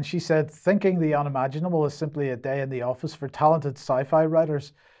 And she said, thinking the unimaginable is simply a day in the office for talented sci-fi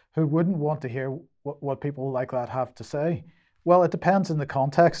writers who wouldn't want to hear what people like that have to say. Well, it depends on the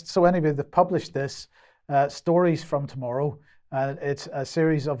context. So anyway, they've published this, Stories from Tomorrow. It's a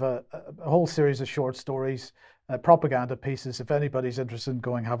series of a whole series of short stories, propaganda pieces. If anybody's interested in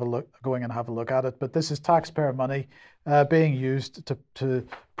going and have a look at it. But this is taxpayer money being used to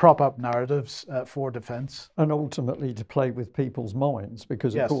prop up narratives for defence. And ultimately to play with people's minds,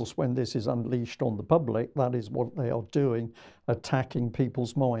 because of course when this is unleashed on the public, that is what they are doing, attacking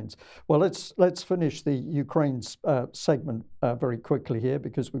people's minds. Well, let's finish the Ukraine segment very quickly here,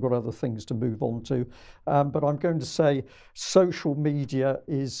 because we've got other things to move on to. But I'm going to say social media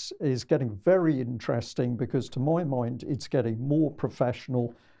is getting very interesting, because to my mind it's getting more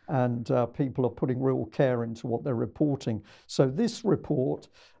professional, and people are putting real care into what they're reporting. So this report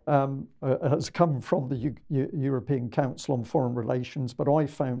has come from the European Council on Foreign Relations, but I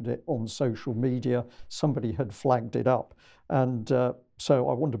found it on social media. Somebody had flagged it up. And so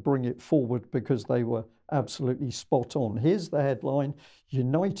I want to bring it forward because they were absolutely spot on. Here's the headline: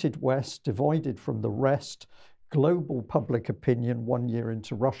 United West divided from the rest, global public opinion 1 year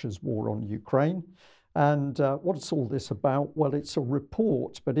into Russia's war on Ukraine. And what's all this about? Well, it's a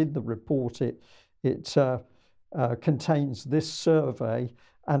report, but in the report it contains this survey,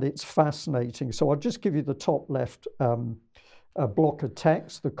 and it's fascinating. So I'll just give you the top left block of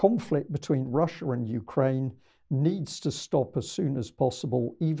text. The conflict between Russia and Ukraine needs to stop as soon as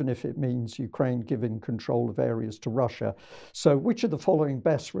possible, even if it means Ukraine giving control of areas to Russia. So which of the following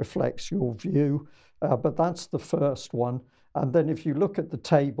best reflects your view? But that's the first one. And then if you look at the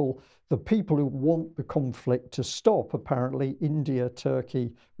table, the people who want the conflict to stop, apparently India,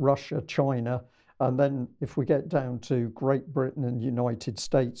 Turkey, Russia, China. And then if we get down to Great Britain and United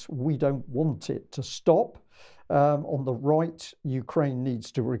States, we don't want it to stop. On the right, Ukraine needs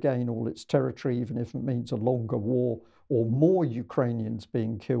to regain all its territory, even if it means a longer war or more Ukrainians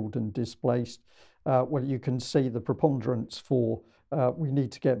being killed and displaced. Well, you can see the preponderance for we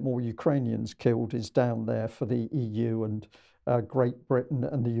need to get more Ukrainians killed is down there for the EU and Great Britain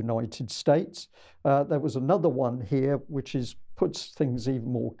and the United States. There was another one here which puts things even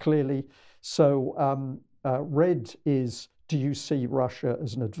more clearly. So red is, do you see Russia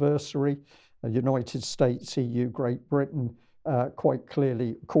as an adversary? United States, EU, Great Britain, quite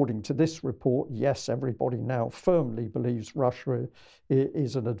clearly, according to this report, yes, everybody now firmly believes Russia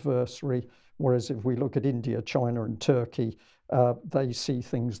is an adversary. Whereas if we look at India, China and Turkey, they see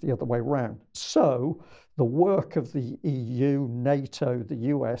things the other way around. So the work of the EU, NATO, the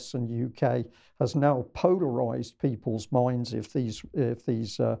US and UK has now polarized people's minds, if these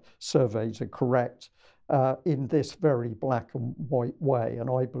surveys are correct, in this very black and white way. And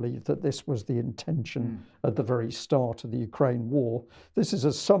I believe that this was the intention at the very start of the Ukraine war. This is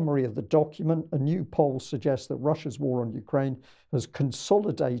a summary of the document. A new poll suggests that Russia's war on Ukraine has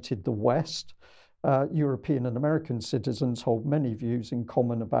consolidated the West. European and American citizens hold many views in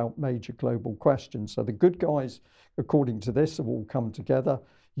common about major global questions. So the good guys, according to this, have all come together.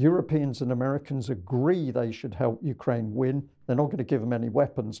 Europeans and Americans agree they should help Ukraine win. They're not going to give them any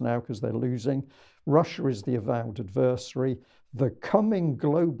weapons now because they're losing. Russia is the avowed adversary. The coming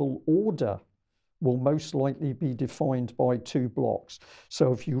global order will most likely be defined by two blocks.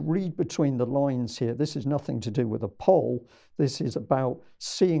 So if you read between the lines here, this is nothing to do with a poll. This is about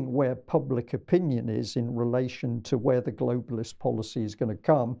seeing where public opinion is in relation to where the globalist policy is going to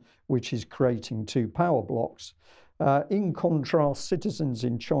come, which is creating two power blocks. In contrast, citizens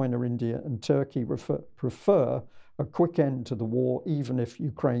in China, India and Turkey prefer a quick end to the war, even if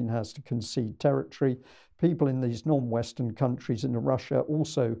Ukraine has to concede territory. People in these non-Western countries and in Russia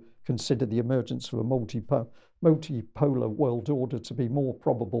also consider the emergence of a multipolar world order to be more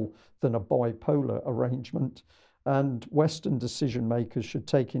probable than a bipolar arrangement. And Western decision makers should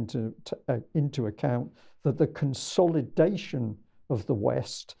take into account that the consolidation of the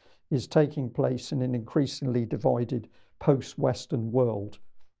West is taking place in an increasingly divided post-Western world.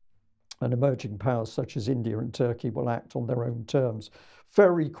 And emerging powers such as India and Turkey will act on their own terms.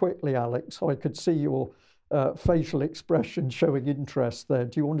 Very quickly, Alex, I could see your facial expression showing interest there.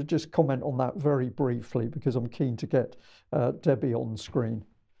 Do you want to just comment on that very briefly? Because I'm keen to get Debbie on screen.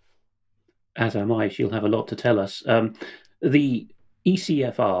 As am I. She'll have a lot to tell us. The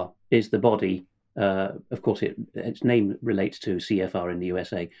ECFR is the body, of course, its name relates to CFR in the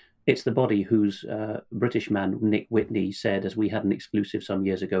USA. It's the body whose British man, Nick Whitney, said, as we had an exclusive some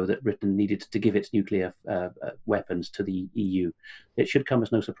years ago, that Britain needed to give its nuclear weapons to the EU. It should come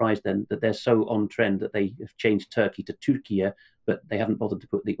as no surprise then that they're so on trend that they have changed Turkey to Türkiye, but they haven't bothered to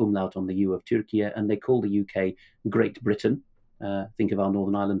put the umlaut on the U of Türkiye, and they call the UK Great Britain. Think of our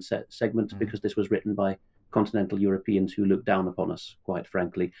Northern Ireland segment, because this was written by continental Europeans who look down upon us, quite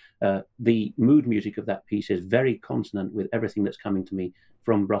frankly. The mood music of that piece is very consonant with everything that's coming to me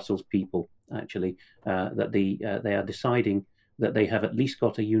from Brussels people, actually, that they are deciding that they have at least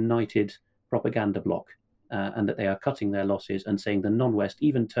got a united propaganda bloc and that they are cutting their losses, and saying the non-West,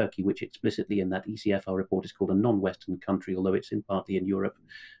 even Turkey, which explicitly in that ECFR report is called a non-Western country, although it's partly in Europe,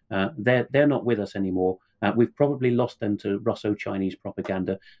 they're not with us anymore. We've probably lost them to Russo-Chinese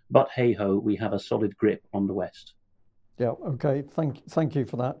propaganda, but hey-ho, we have a solid grip on the West. Yeah, okay, thank you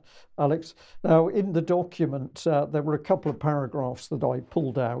for that, Alex. Now, in the document, there were a couple of paragraphs that I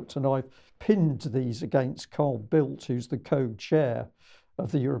pulled out, and I've pinned these against Carl Bildt, who's the co-chair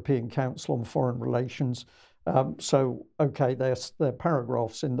of the European Council on Foreign Relations. So, okay, they're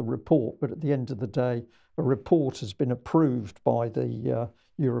paragraphs in the report, but at the end of the day, a report has been approved by the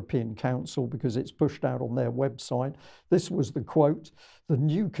European Council because it's pushed out on their website. This was the quote: "The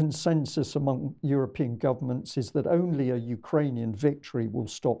new consensus among European governments is that only a Ukrainian victory will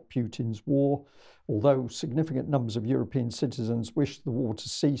stop Putin's war. Although significant numbers of European citizens wish the war to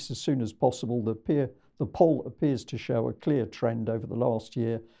cease as soon as possible, the poll appears to show a clear trend over the last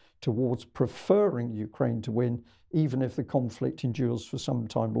year towards preferring Ukraine to win, even if the conflict endures for some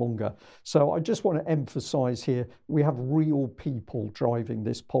time longer." So I just want to emphasize here, we have real people driving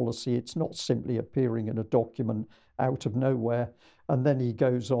this policy. It's not simply appearing in a document out of nowhere. And then he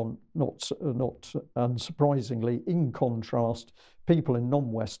goes on, not unsurprisingly, in contrast, people in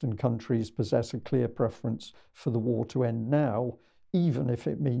non-Western countries possess a clear preference for the war to end now, even if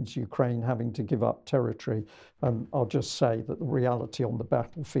it means Ukraine having to give up territory. I'll just say that the reality on the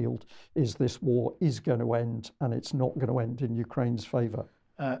battlefield is this war is going to end, and it's not going to end in Ukraine's favour.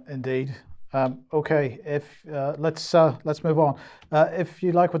 Indeed. Okay, let's move on. If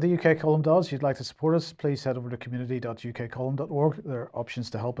you like what the UK Column does, you'd like to support us, please head over to community.ukcolumn.org. There are options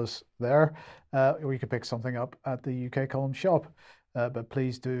to help us there, or you can pick something up at the UK Column shop. But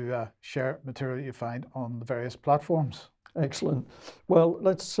please do share material you find on the various platforms. Excellent. Well,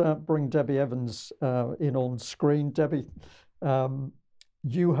 let's bring Debbie Evans in on screen. Debbie,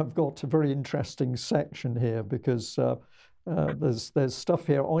 you have got a very interesting section here because there's stuff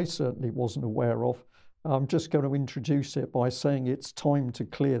here I certainly wasn't aware of. I'm just going to introduce it by saying it's time to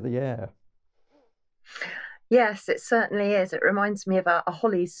clear the air. Yes, it certainly is. It reminds me of a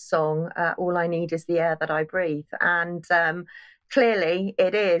Hollies song, All I Need Is the Air That I Breathe. And clearly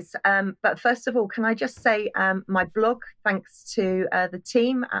it is. But first of all, can I just say my blog, thanks to the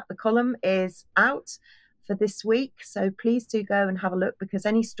team at the column, is out for this week. So please do go and have a look, because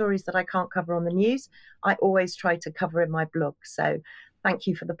any stories that I can't cover on the news, I always try to cover in my blog. So thank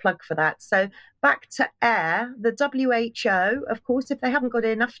you for the plug for that. So back to air, the WHO, of course, if they haven't got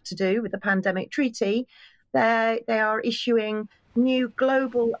enough to do with the pandemic treaty, they are issuing new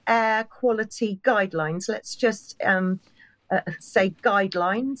global air quality guidelines. Let's just say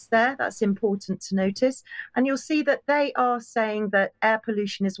guidelines there. That's important to notice. And you'll see that they are saying that air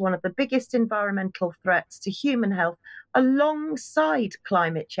pollution is one of the biggest environmental threats to human health alongside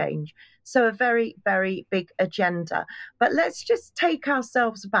climate change. So a very, very big agenda. But let's just take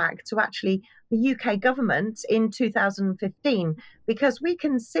ourselves back to actually the UK government in 2015, because we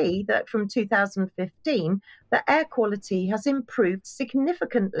can see that from 2015, the air quality has improved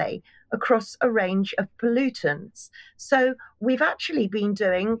significantly across a range of pollutants. So we've actually been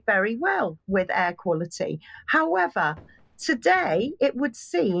doing very well with air quality. However, today, it would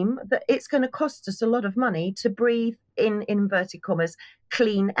seem that it's going to cost us a lot of money to breathe in inverted commas,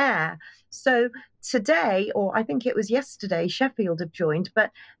 clean air. So today, or I think it was yesterday, Sheffield have joined,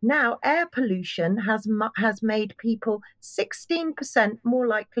 but now air pollution has made people 16% more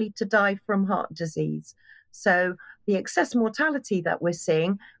likely to die from heart disease. So the excess mortality that we're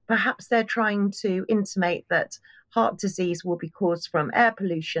seeing, perhaps they're trying to intimate that heart disease will be caused from air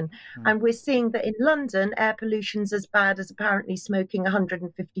pollution. And we're seeing that in London, air pollution's as bad as apparently smoking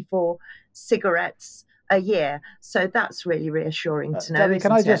 154 cigarettes a year. So that's really reassuring to know. Debbie,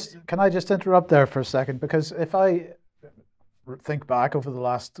 can I just interrupt there for a second? Because if I think back over the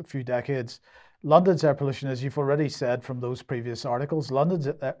last few decades, London's air pollution, as you've already said from those previous articles, London's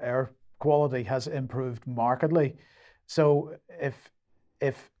air quality has improved markedly. So if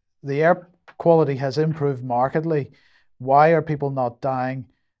the air quality has improved markedly, why are people not dying?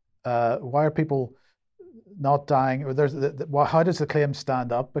 Why are people not dying? Or how does the claim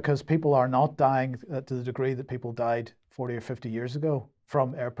stand up? Because people are not dying to the degree that people died 40 or 50 years ago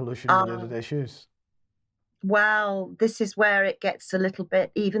from air pollution related issues. Well, this is where it gets a little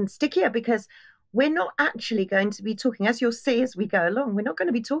bit even stickier, because we're not actually going to be talking, as you'll see as we go along, we're not going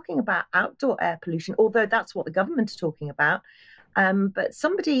to be talking about outdoor air pollution, although that's what the government are talking about. But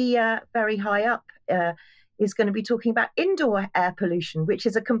somebody very high up is going to be talking about indoor air pollution, which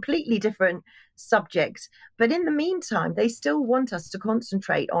is a completely different subject. But in the meantime, they still want us to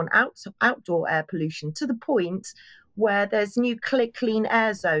concentrate on outdoor air pollution, to the point where there's new clean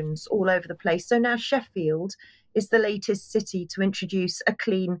air zones all over the place. So now Sheffield is the latest city to introduce a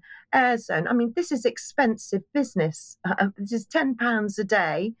clean air zone. I mean, this is expensive business. This is £10 a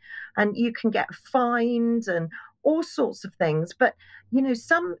day, and you can get fined and all sorts of things. But, you know,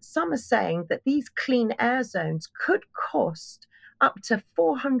 some are saying that these clean air zones could cost up to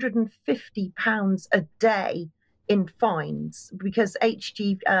 £450 a day in fines, because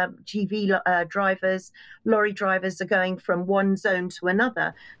HGV drivers, lorry drivers are going from one zone to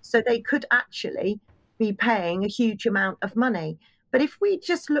another. So they could actually be paying a huge amount of money. But if we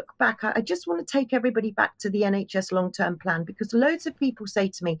just look back, I just want to take everybody back to the NHS long-term plan, because loads of people say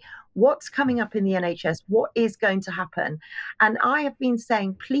to me, what's coming up in the NHS? What is going to happen? And I have been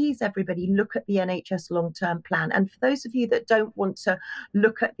saying, please, everybody, look at the NHS long-term plan. And for those of you that don't want to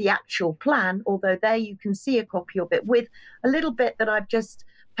look at the actual plan, although there you can see a copy of it with a little bit that I've just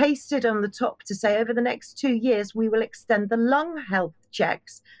pasted on the top to say over the next 2 years, we will extend the lung health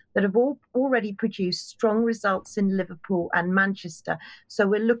checks that have already produced strong results in Liverpool and Manchester. So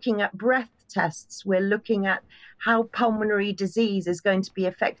we're looking at breath tests. We're looking at how pulmonary disease is going to be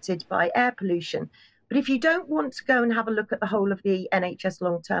affected by air pollution. But if you don't want to go and have a look at the whole of the NHS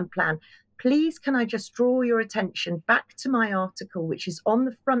long-term plan, please can I just draw your attention back to my article, which is on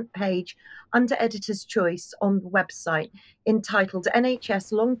the front page under Editor's Choice on the website, entitled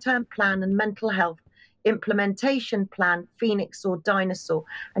NHS Long-Term Plan and Mental Health Implementation Plan, Phoenix or Dinosaur.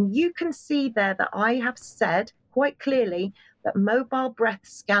 And you can see there that I have said quite clearly that mobile breath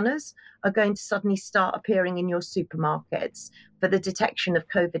scanners are going to suddenly start appearing in your supermarkets for the detection of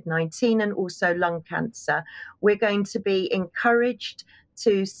COVID-19 and also lung cancer. We're going to be encouraged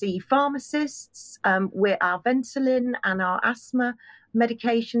to see pharmacists where our Ventolin and our asthma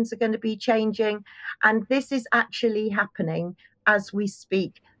medications are going to be changing. And this is actually happening as we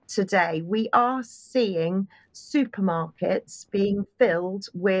speak today. We are seeing supermarkets being filled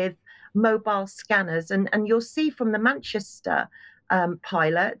with mobile scanners. And you'll see from the Manchester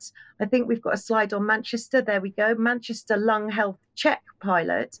pilot, I think we've got a slide on Manchester. There we go. Manchester Lung Health Check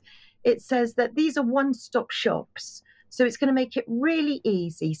pilot. It says that these are one-stop shops. So it's going to make it really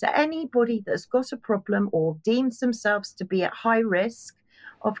easy. So anybody that's got a problem or deems themselves to be at high risk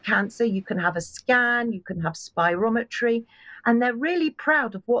of cancer, you can have a scan, you can have spirometry, and they're really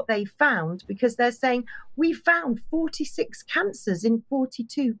proud of what they found, because they're saying, we found 46 cancers in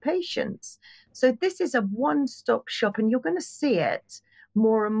 42 patients. So this is a one-stop shop, and you're going to see it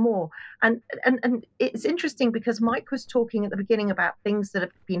more and more. And it's interesting because Mike was talking at the beginning about things that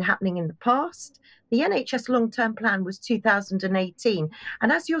have been happening in the past. The NHS long-term plan was 2018.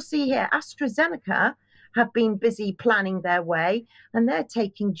 And as you'll see here, AstraZeneca have been busy planning their way, and they're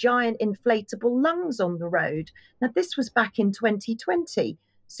taking giant inflatable lungs on the road. Now, this was back in 2020.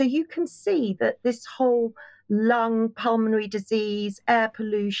 So you can see that this whole lung, pulmonary disease, air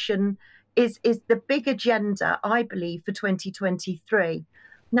pollution is the big agenda, I believe, for 2023.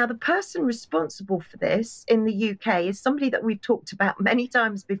 Now, the person responsible for this in the UK is somebody that we've talked about many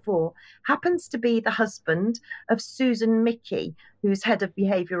times before, happens to be the husband of Susan Mickey, who's head of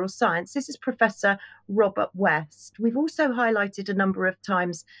behavioural science. This is Professor Robert West. We've also highlighted a number of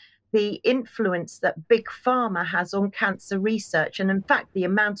times the influence that Big Pharma has on cancer research. And in fact, the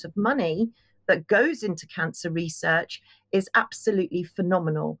amount of money that goes into cancer research is absolutely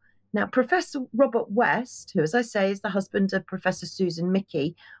phenomenal. Now, Professor Robert West, who, as I say, is the husband of Professor Susan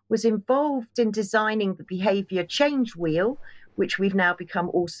Mickey, was involved in designing the behaviour change wheel, which we've now become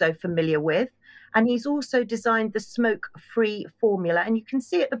also familiar with. And he's also designed the smoke-free formula. And you can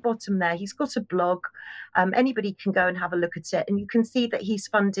see at the bottom there, he's got a blog. Anybody can go and have a look at it. And you can see that he's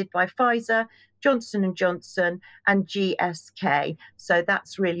funded by Pfizer, Johnson & Johnson and GSK. So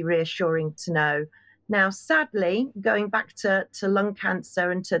that's really reassuring to know. Now, sadly, going back to lung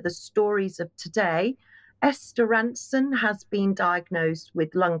cancer and to the stories of today, Esther Rantzen has been diagnosed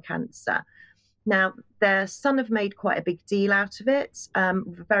with lung cancer. Now, their son have made quite a big deal out of it.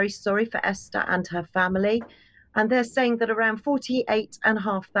 We're very sorry for Esther and her family. And they're saying that around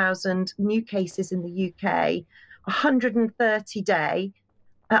 48,500 new cases in the UK, 130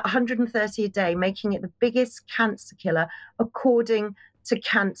 a day, making it the biggest cancer killer according to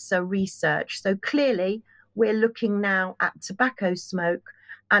cancer research. So clearly, we're looking now at tobacco smoke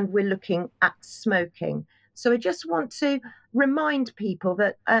and we're looking at smoking. So I just want to remind people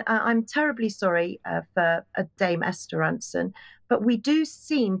that I'm terribly sorry for Dame Esther Rantzen, but we do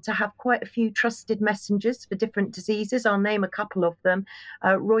seem to have quite a few trusted messengers for different diseases. I'll name a couple of them.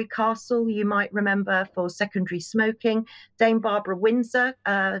 Roy Castle, you might remember, for secondary smoking, Dame Barbara Windsor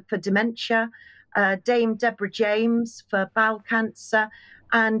for dementia, Dame Deborah James for bowel cancer,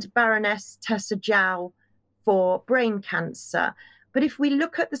 and Baroness Tessa Jow for brain cancer. But if we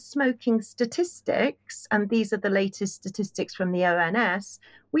look at the smoking statistics, and these are the latest statistics from the ONS,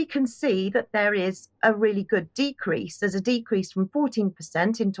 we can see that there is a really good decrease. There's a decrease from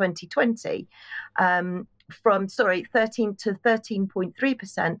 14% in 2020, from 13 to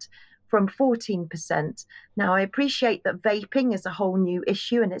 13.3%. From 14%. Now, I appreciate that vaping is a whole new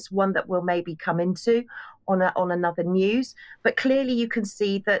issue, and it's one that we'll maybe come into on another news. But clearly, you can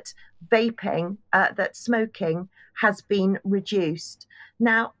see that vaping, that smoking has been reduced.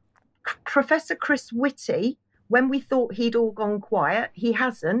 Now, Professor Chris Whitty, when we thought he'd all gone quiet, he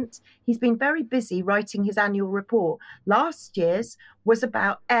hasn't. He's been very busy writing his annual report. Last year's was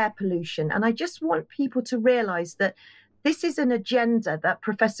about air pollution, and I just want people to realise that this is an agenda that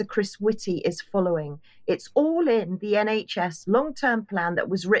Professor Chris Whitty is following. It's all in the NHS long-term plan that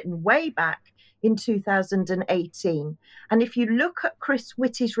was written way back in 2018. And if you look at Chris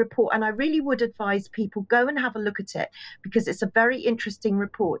Whitty's report, and I really would advise people go and have a look at it because it's a very interesting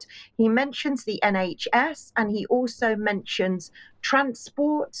report. He mentions the NHS, and he also mentions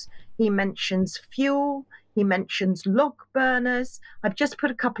transport, he mentions fuel, he mentions log burners. I've just put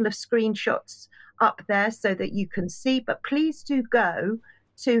a couple of screenshots up there so that you can see, but please do go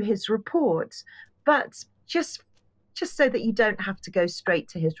to his report. But just so that you don't have to go straight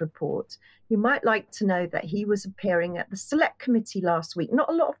to his report, you might like to know that he was appearing at the Select Committee last week. Not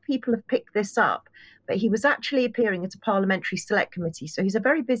a lot of people have picked this up, but he was actually appearing at a Parliamentary Select Committee. So he's a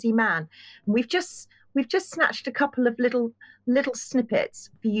very busy man. And we've just snatched a couple of little snippets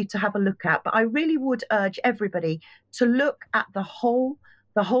for you to have a look at. But I really would urge everybody to look at the whole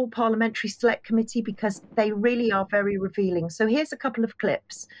Parliamentary Select Committee because they really are very revealing. So here's a couple of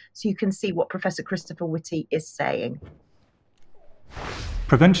clips so you can see what Professor Christopher Whitty is saying.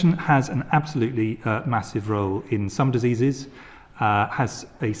 Prevention has an absolutely massive role in some diseases, has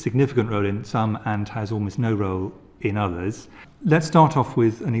a significant role in some, and has almost no role in others. Let's start off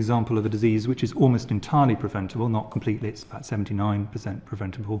with an example of a disease which is almost entirely preventable, not completely, it's about 79%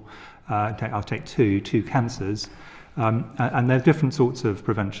 preventable. I'll take two cancers. And there are different sorts of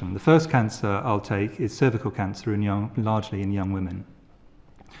prevention. The first cancer I'll take is cervical cancer largely in young women.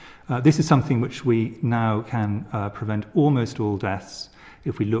 This is something which we now can prevent almost all deaths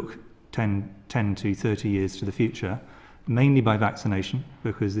if we look 10 to 30 years to the future, mainly by vaccination,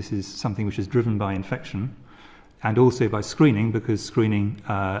 because this is something which is driven by infection, and also by screening, because screening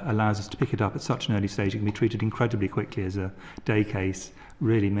allows us to pick it up at such an early stage. It can be treated incredibly quickly as a day case,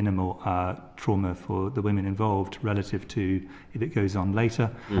 really minimal trauma for the women involved relative to if it goes on later.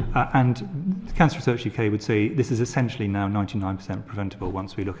 And Cancer Research UK would say this is essentially now 99% preventable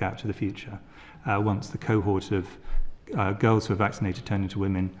once we look out to the future, once the cohort of girls who are vaccinated turn into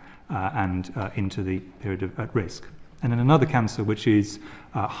women and into the period of at risk. And then another cancer which is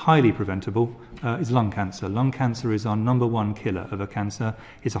highly preventable is lung cancer. Lung cancer is our number one killer of a cancer.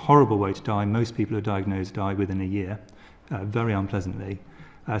 It's a horrible way to die. Most people who are diagnosed die within a year, very unpleasantly.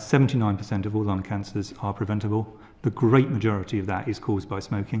 79% of all lung cancers are preventable. The great majority of that is caused by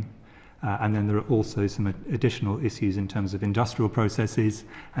smoking. And then there are also some additional issues in terms of industrial processes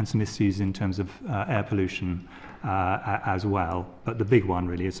and some issues in terms of air pollution as well. But the big one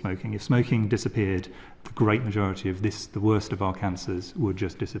really is smoking. If smoking disappeared, the great majority of this, the worst of our cancers, would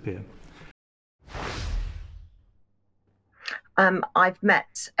just disappear. I've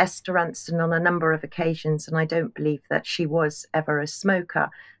met Esther Rantzen on a number of occasions, and I don't believe that she was ever a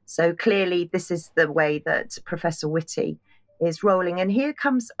smoker. So clearly this is the way that Professor Whitty is rolling. And here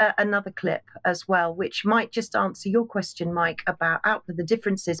comes another clip as well, which might just answer your question, Mike, about the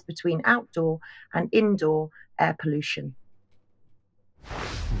differences between outdoor and indoor air pollution.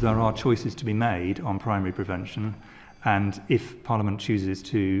 There are choices to be made on primary prevention, and if Parliament chooses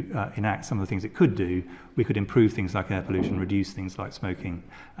to enact some of the things it could do, we could improve things like air pollution, reduce things like smoking,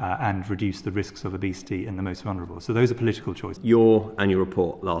 and reduce the risks of obesity in the most vulnerable. So those are political choices. Your annual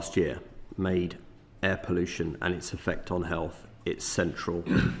report last year made air pollution and its effect on health its central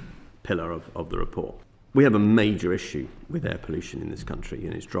pillar of the report. We have a major issue with air pollution in this country,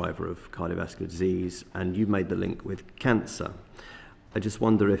 and it's driver of cardiovascular disease, and you made the link with cancer. I just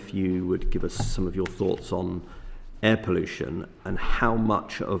wonder if you would give us some of your thoughts on air pollution and how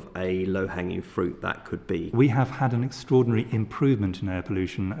much of a low-hanging fruit that could be. We have had an extraordinary improvement in air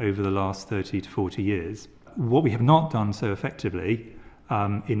pollution over the last 30 to 40 years. What we have not done so effectively,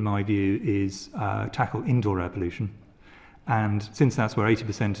 in my view, is tackle indoor air pollution. And since that's where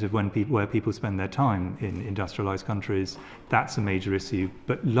 80% of where people spend their time in industrialised countries, that's a major issue.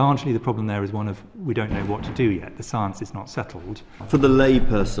 But largely the problem there is one of we don't know what to do yet. The science is not settled. For the lay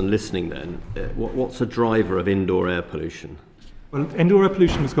person listening then, what's a driver of indoor air pollution? Well, indoor air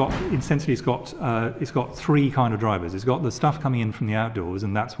pollution it's got three kind of drivers. It's got the stuff coming in from the outdoors,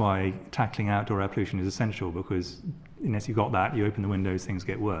 and that's why tackling outdoor air pollution is essential, because unless you've got that, you open the windows, things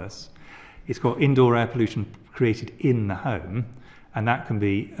get worse. It's got indoor air pollution created in the home, and that can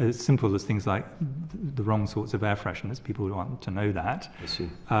be as simple as things like the wrong sorts of air fresheners. People want to know that. I see.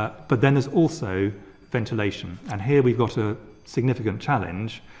 But then there's also ventilation, and here we've got a significant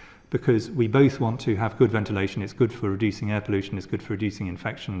challenge, because we both want to have good ventilation. It's good for reducing air pollution, it's good for reducing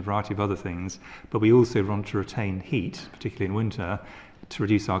infection and a variety of other things, but we also want to retain heat, particularly in winter, to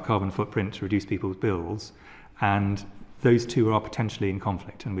reduce our carbon footprint, to reduce people's bills, and those two are potentially in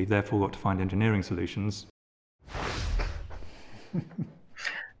conflict, and we've therefore got to find engineering solutions.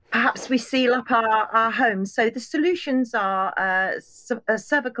 Perhaps we seal up our homes. So the solutions are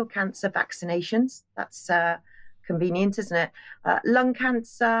cervical cancer vaccinations. That's convenient, isn't it? Lung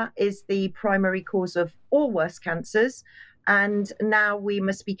cancer is the primary cause of all worst cancers. And now we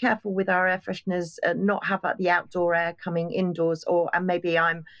must be careful with our air fresheners, not have the outdoor air coming indoors, and maybe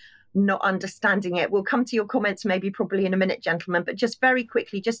I'm not understanding it. We'll come to your comments probably in a minute, gentlemen, but just very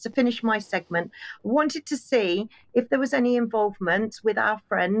quickly, just to finish my segment, I wanted to see if there was any involvement with our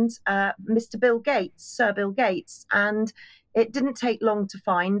friend, Mr. Bill Gates, Sir Bill Gates, and it didn't take long to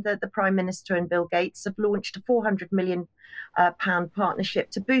find that the Prime Minister and Bill Gates have launched a £400 million partnership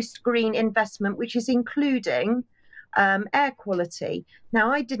to boost green investment, which is including air quality.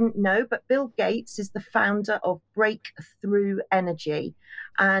 Now, I didn't know, but Bill Gates is the founder of Breakthrough Energy.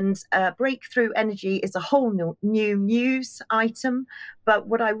 And Breakthrough Energy is a whole new news item. But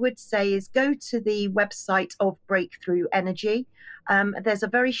what I would say is go to the website of Breakthrough Energy. There's a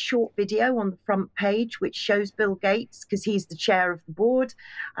very short video on the front page which shows Bill Gates, because he's the chair of the board,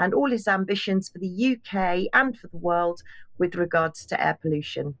 and all his ambitions for the UK and for the world with regards to air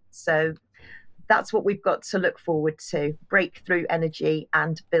pollution. So that's what we've got to look forward to, Breakthrough Energy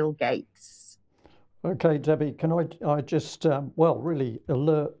and Bill Gates. Okay, Debbie, can I just, really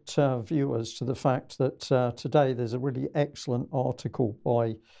alert viewers to the fact that today there's a really excellent article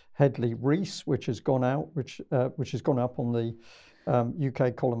by Hedley Rees, which has gone out, which has gone up on the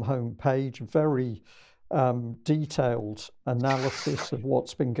UK Column homepage. Very detailed analysis of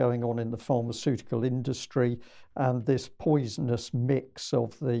what's been going on in the pharmaceutical industry and this poisonous mix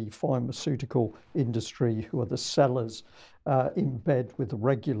of the pharmaceutical industry, who are the sellers, in bed with the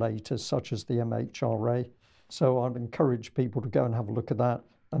regulators such as the MHRA. So I'd encourage people to go and have a look at that.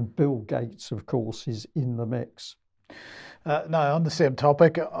 And Bill Gates, of course, is in the mix. Now, on the same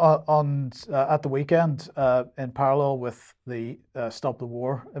topic, at the weekend, in parallel with the Stop the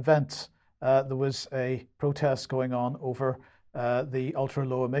War event, there was a protest going on over the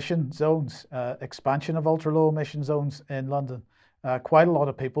ultra-low emission zones, expansion of ultra-low emission zones in London. Quite a lot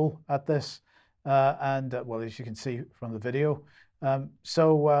of people at this, and as you can see from the video.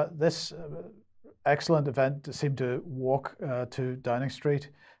 So this excellent event seemed to walk to Downing Street,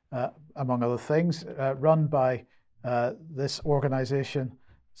 among other things, run by this organisation,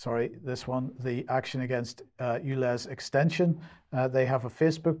 the Action Against ULEZ Extension. They have a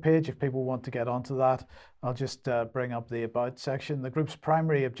Facebook page if people want to get onto that. I'll just bring up the About section. The group's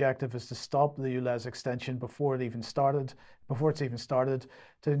primary objective is to stop the ULEZ extension before it's even started,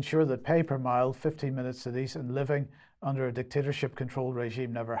 to ensure that pay per mile, 15 minutes to decent living under a dictatorship-controlled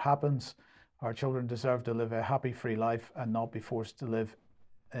regime never happens. Our children deserve to live a happy, free life and not be forced to live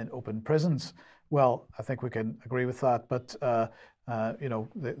in open prisons. Well, I think we can agree with that, but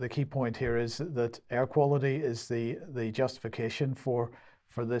the key point here is that air quality is the justification for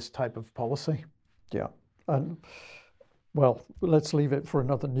this type of policy. Yeah, and well, let's leave it for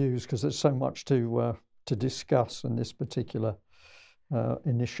another news, because there's so much to discuss in this particular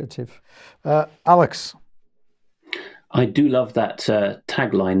initiative. Alex. I do love that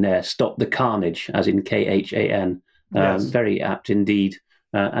tagline there, "Stop the Carnage," as in KHAN. Yes. Very apt indeed.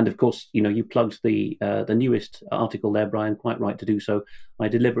 And of course, you plugged the newest article there, Brian, quite right to do so. I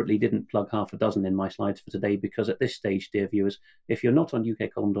deliberately didn't plug half a dozen in my slides for today, because at this stage, dear viewers, if you're not on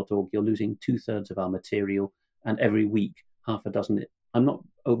ukcolumn.org, you're losing 2/3 of our material, and every week, half a dozen, I'm not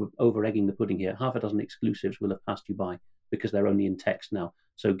over-egging the pudding here, half a dozen exclusives will have passed you by, because they're only in text now.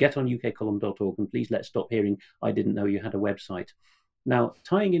 So get on ukcolumn.org, and please let's stop hearing, "I didn't know you had a website." Now,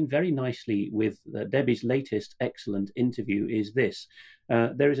 tying in very nicely with Debbie's latest excellent interview is this.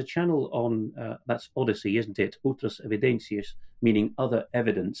 There is a channel on, that's Odyssey, isn't it? Outras Evidências, meaning other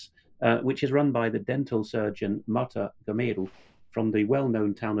evidence, which is run by the dental surgeon Marta Gameiro from the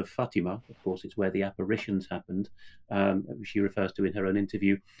well-known town of Fatima. Of course, it's where the apparitions happened, she refers to in her own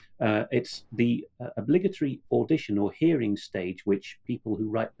interview. It's the obligatory audition or hearing stage, which people who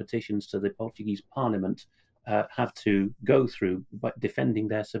write petitions to the Portuguese Parliament have to go through by defending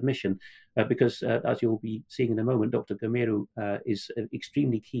their submission, because as you'll be seeing in a moment, Dr. Gameiro is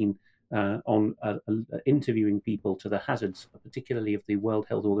extremely keen on interviewing people to the hazards, particularly of the World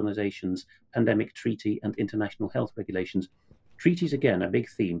Health Organization's pandemic treaty and international health regulations. Treaties, again, a big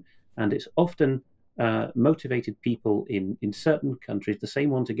theme, and it's often motivated people in certain countries, the same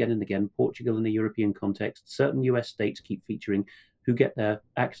ones again and again, Portugal in a European context, certain US states keep featuring, who get their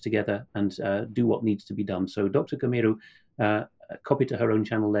acts together and do what needs to be done. So Dr. Gameiro, copied to her own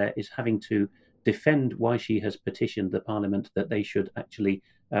channel there, is having to defend why she has petitioned the Parliament that they should actually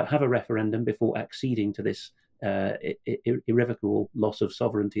have a referendum before acceding to this irrevocable loss of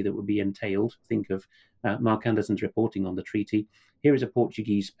sovereignty that would be entailed. Think of Mark Anderson's reporting on the treaty. Here is a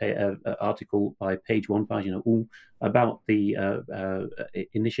Portuguese article by Page 1, Página 1, about the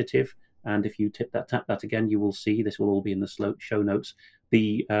initiative. And if you tap that again, you will see, this will all be in the show notes,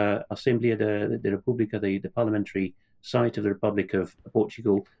 the Assembleia de República, the parliamentary site of the Republic of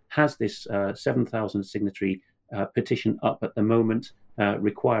Portugal, has this 7,000 signatory petition up at the moment,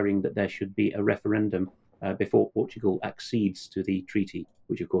 requiring that there should be a referendum before Portugal accedes to the treaty,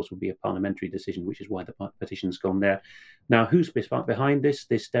 which of course will be a parliamentary decision, which is why the petition's gone there. Now, who's behind this?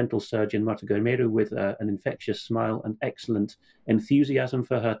 This dental surgeon, Marta Gameiro, with an infectious smile and excellent enthusiasm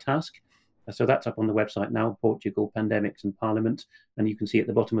for her task. So that's up on the website now, Portugal, Pandemics and Parliament. And you can see at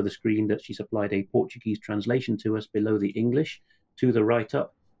the bottom of the screen that she supplied a Portuguese translation to us below the English to the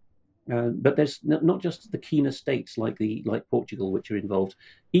write-up. But there's not just the keener states like Portugal which are involved.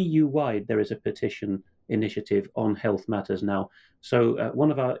 EU-wide, there is a petition initiative on health matters now. So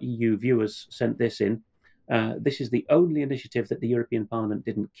one of our EU viewers sent this in. This is the only initiative that the European Parliament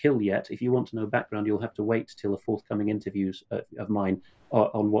didn't kill yet. If you want to know background, you'll have to wait till the forthcoming interviews of mine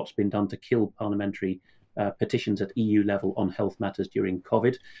on what's been done to kill parliamentary petitions at EU level on health matters during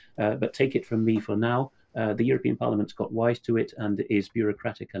COVID. But take it from me for now. The European Parliament's got wise to it and is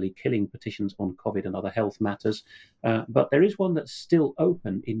bureaucratically killing petitions on COVID and other health matters. But there is one that's still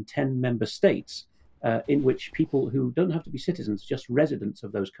open in 10 member states, in which people who don't have to be citizens, just residents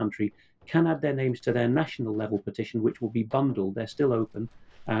of those countries, can add their names to their national level petition, which will be bundled. They're still open,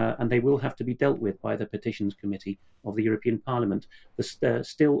 and they will have to be dealt with by the Petitions Committee of the European Parliament. The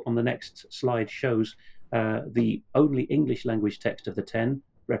still on the next slide shows the only English language text of the 10,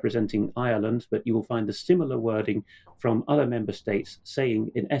 representing Ireland, but you will find the similar wording from other member states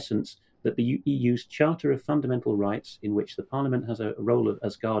saying, in essence, that the EU's Charter of Fundamental Rights, in which the Parliament has a role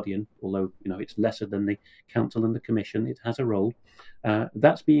as guardian, although it's lesser than the Council and the Commission, it has a role,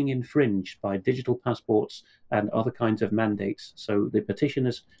 that's being infringed by digital passports and other kinds of mandates. So the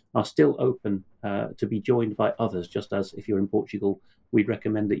petitioners are still open to be joined by others, just as if you're in Portugal, we'd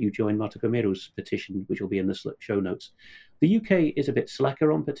recommend that you join Marta Gameiro's petition, which will be in the show notes. The UK is a bit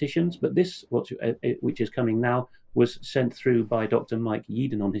slacker on petitions, but this, which is coming now, was sent through by Dr. Mike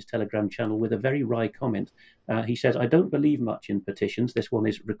Yeadon on his Telegram channel with a very wry comment. He says, I don't believe much in petitions. This one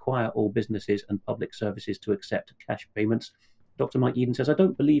is require all businesses and public services to accept cash payments. Dr. Mike Yeadon says, I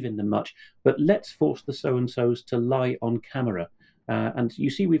don't believe in them much, but let's force the so-and-sos to lie on camera. And you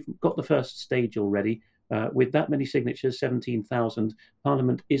see, we've got the first stage already. With that many signatures, 17,000,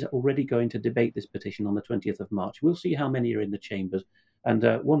 Parliament is already going to debate this petition on the 20th of March. We'll see how many are in the chambers. And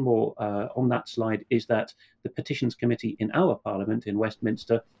one more on that slide is that the Petitions Committee in our Parliament in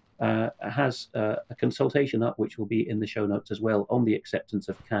Westminster has a consultation up, which will be in the show notes as well, on the acceptance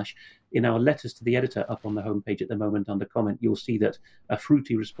of cash. In our letters to the editor up on the homepage at the moment under comment, you'll see that a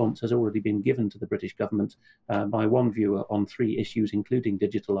fruity response has already been given to the British government by one viewer on 3 issues, including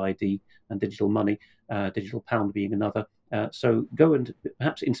digital ID and digital money, digital pound being another. So go and,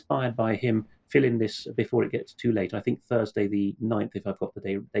 perhaps inspired by him, fill in this before it gets too late. I think Thursday the 9th, if I've got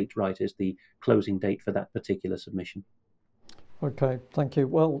the date right, is the closing date for that particular submission. Okay, thank you.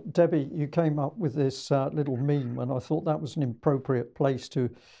 Well, Debbie, you came up with this little meme, and I thought that was an appropriate place to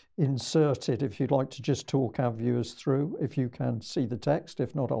insert it. If you'd like to just talk our viewers through, if you can see the text.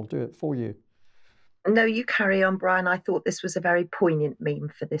 If not, I'll do it for you. No, you carry on, Brian. I thought this was a very poignant meme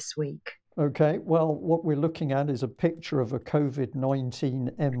for this week. Okay, well, what we're looking at is a picture of a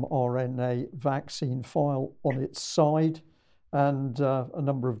COVID-19 mRNA vaccine file on its side, and a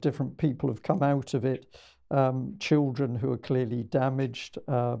number of different people have come out of it. Children who are clearly damaged,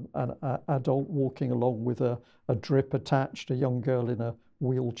 an adult walking along with a drip attached, a young girl in a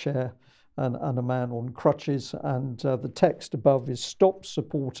wheelchair, and a man on crutches. And the text above is "Stop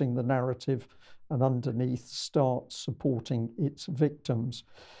supporting the narrative," and underneath, "Start supporting its victims."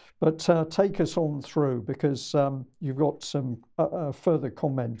 But take us on through, because you've got some further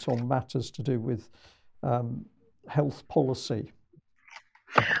comment on matters to do with health policy.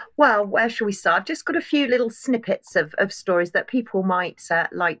 Well, where shall we start? I've just got a few little snippets of stories that people might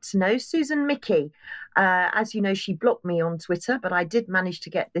like to know. Susan Mickey, as you know, she blocked me on Twitter, but I did manage to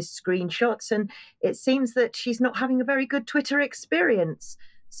get this screenshot, and it seems that she's not having a very good Twitter experience.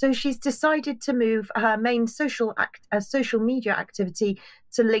 So she's decided to move her main social media activity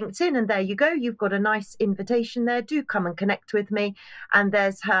to LinkedIn. And there you go. You've got a nice invitation there. Do come and connect with me. And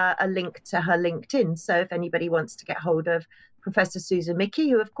there's a link to her LinkedIn. So if anybody wants to get hold of Professor Susan Mickey,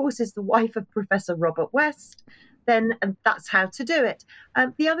 who of course is the wife of Professor Robert West, then that's how to do it.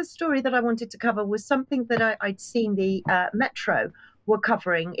 The other story that I wanted to cover was something that I'd seen the Metro were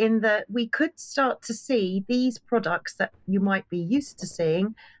covering, in that we could start to see these products that you might be used to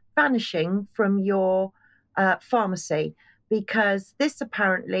seeing vanishing from your pharmacy, because this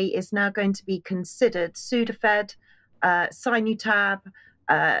apparently is now going to be considered Sudafed, Sinutab,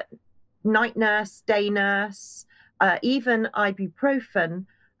 night nurse, day nurse, even ibuprofen,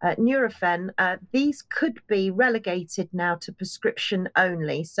 Nurofen. These could be relegated now to prescription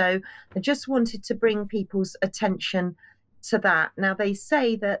only. So I just wanted to bring people's attention to that. Now, they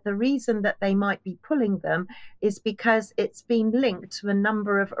say that the reason that they might be pulling them is because it's been linked to a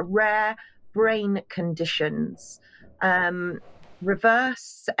number of rare brain conditions.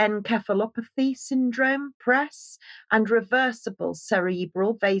 Reverse encephalopathy syndrome, PRESS, and reversible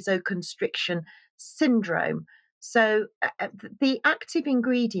cerebral vasoconstriction syndrome. So the active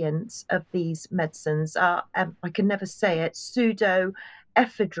ingredients of these medicines are, I can never say it,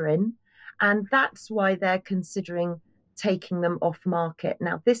 pseudoephedrine, and that's why they're considering taking them off market.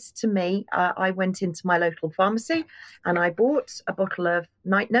 Now, this to me, I went into my local pharmacy and I bought a bottle of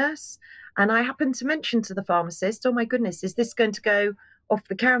Night Nurse, and I happened to mention to the pharmacist, oh my goodness, is this going to go off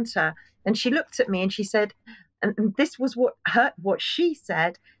the counter? And she looked at me and she said, and this was what she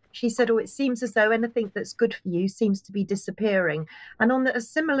said. She said, oh, it seems as though anything that's good for you seems to be disappearing. And on a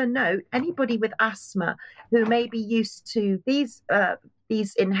similar note, anybody with asthma who may be used to these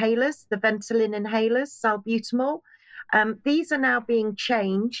inhalers, the Ventolin inhalers, salbutamol, these are now being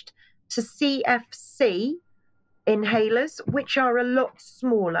changed to CFC inhalers, which are a lot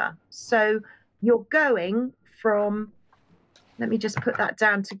smaller. So you're going from, let me just put that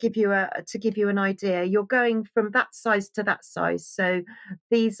down to give you an idea. You're going from that size to that size. So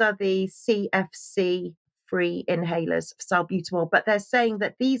these are the CFC free inhalers of salbutamol, but they're saying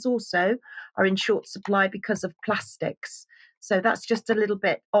that these also are in short supply because of plastics. So that's just a little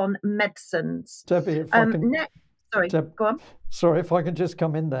bit on medicines. Debbie, if I can... Sorry, go on. Sorry, if I can just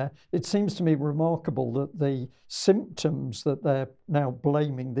come in there. It seems to me remarkable that the symptoms that they're now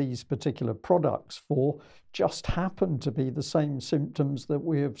blaming these particular products for just happen to be the same symptoms that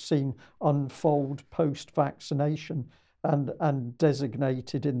we have seen unfold post-vaccination and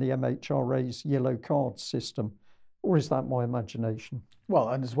designated in the MHRA's yellow card system. Or is that my imagination? Well,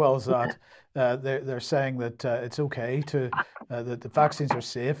 and as well as that, they're saying that it's okay that the vaccines are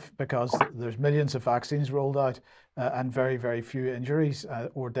safe because there's millions of vaccines rolled out and very, very few injuries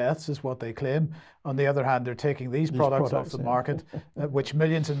or deaths is what they claim. On the other hand, they're taking these products off the market, which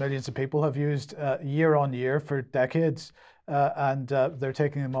millions and millions of people have used year on year for decades. And they're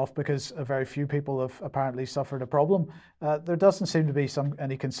taking them off because very few people have apparently suffered a problem. There doesn't seem to be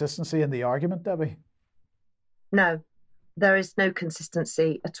any consistency in the argument, Debbie. No, there is no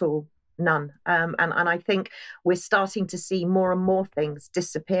consistency at all, none. And I think we're starting to see more and more things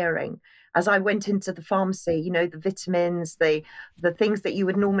disappearing. As I went into the pharmacy, you know, the vitamins, the things that you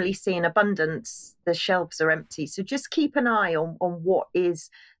would normally see in abundance, the shelves are empty. So just keep an eye on what is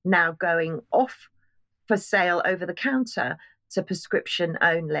now going off for sale over the counter to prescription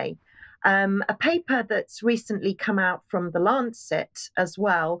only. A paper that's recently come out from the Lancet as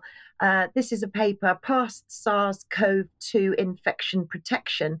well. This is a paper, Past SARS-CoV-2 Infection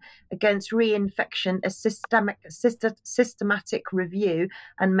Protection Against Reinfection, a systematic review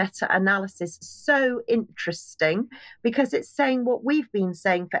and meta-analysis. So interesting because it's saying what we've been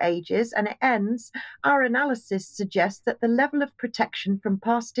saying for ages, and it ends, our analysis suggests that the level of protection from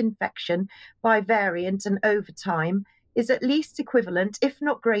past infection by variant and over time is at least equivalent, if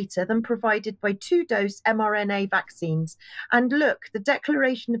not greater, than provided by 2-dose mRNA vaccines. And look, the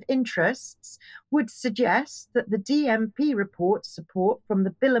declaration of interests would suggest that the DMP report support from the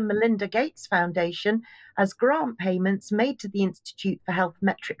Bill and Melinda Gates Foundation as grant payments made to the Institute for Health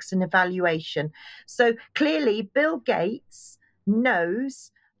Metrics and Evaluation. So clearly, Bill Gates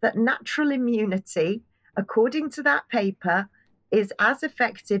knows that natural immunity, according to that paper, is as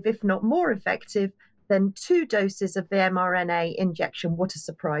effective, if not more effective, than 2 doses of the mRNA injection. What a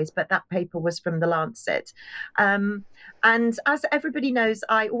surprise, but that paper was from The Lancet. And as everybody knows,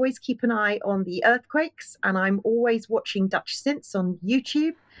 I always keep an eye on the earthquakes, and I'm always watching Dutch Sins on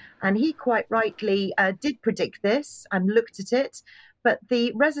YouTube. And he quite rightly did predict this and looked at it. But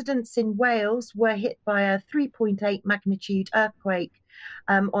the residents in Wales were hit by a 3.8 magnitude earthquake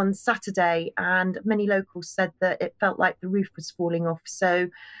on Saturday, and many locals said that it felt like the roof was falling off. So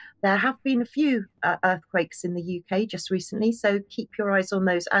there have been a few earthquakes in the UK just recently, so keep your eyes on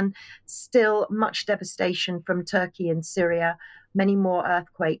those. And still much devastation from Turkey and Syria. Many more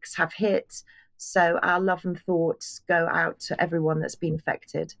earthquakes have hit. So our love and thoughts go out to everyone that's been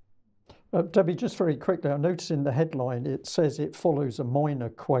affected. Debbie, just very quickly, I noticed in the headline it says it follows a minor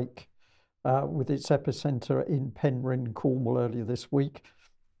quake with its epicenter in Penryn, Cornwall, earlier this week.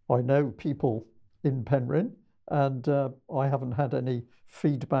 I know people in Penryn, and I haven't had any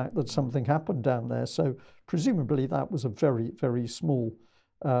feedback that something happened down there. So presumably that was a very, very small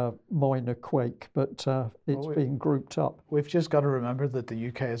minor quake, but it's being grouped up. We've just got to remember that the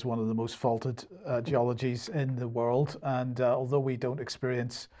UK is one of the most faulted geologies in the world, and although we don't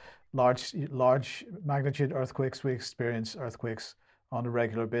experience large magnitude earthquakes, we experience earthquakes on a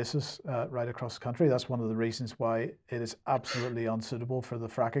regular basis right across the country. That's one of the reasons why it is absolutely unsuitable for the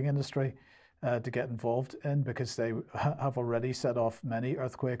fracking industry to get involved in, because they have already set off many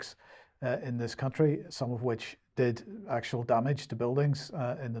earthquakes in this country, some of which did actual damage to buildings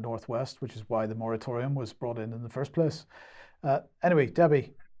in the northwest, which is why the moratorium was brought in the first place. Anyway,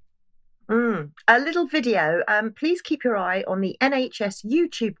 Debbie. A little video. Please keep your eye on the NHS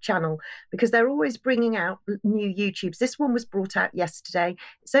YouTube channel, because they're always bringing out new YouTubes. This one was brought out yesterday.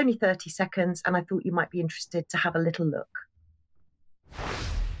 It's only 30 seconds, and I thought you might be interested to have a little look. Is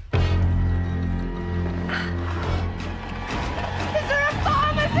there a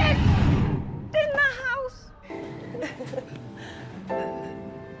pharmacist in the house?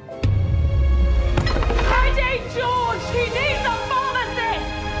 Friday George, he needs a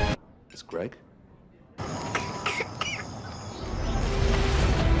pharmacist! It's Greg.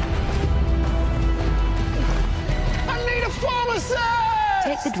 I need a pharmacist!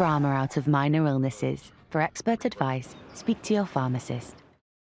 Take the drama out of minor illnesses. For expert advice, speak to your pharmacist.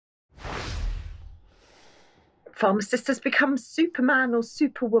 Pharmacist has become Superman or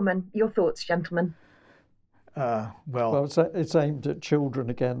Superwoman. Your thoughts, gentlemen? Well, it's aimed at children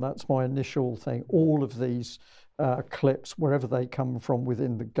again. That's my initial thing. All of these clips, wherever they come from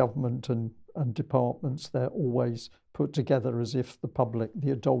within the government and departments, they're always put together as if the public,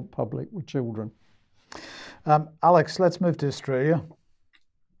 the adult public, were children. Alex, let's move to Australia.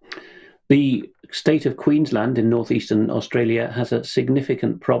 The state of Queensland in northeastern Australia has a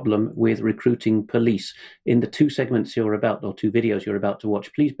significant problem with recruiting police. In the two segments you're about, or two videos you're about to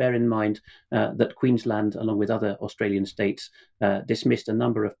watch, please bear in mind that Queensland, along with other Australian states, dismissed a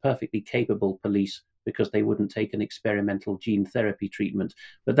number of perfectly capable police because they wouldn't take an experimental gene therapy treatment.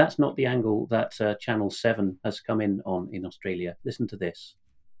 But that's not the angle that Channel 7 has come in on in Australia. Listen to this.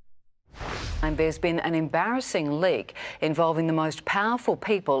 And there's been an embarrassing leak involving the most powerful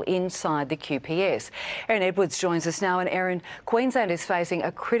people inside the QPS. Erin Edwards joins us now. And Erin, Queensland is facing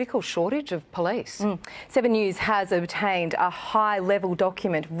a critical shortage of police. 7 News has obtained a high-level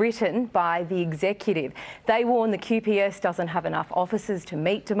document written by the executive. They warn the QPS doesn't have enough officers to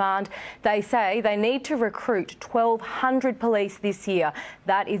meet demand. They say they need to recruit 1,200 police this year.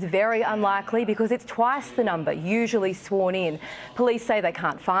 That is very unlikely because it's twice the number usually sworn in. Police say they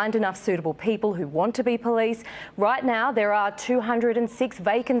can't find enough suitable people who want to be police. Right now, there are 206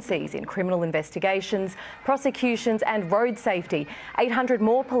 vacancies in criminal investigations, prosecutions and road safety. 800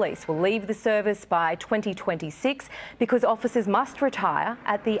 more police will leave the service by 2026 because officers must retire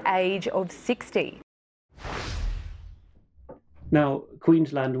at the age of 60. Now,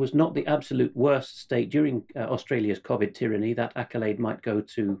 Queensland was not the absolute worst state during Australia's COVID tyranny. That accolade might go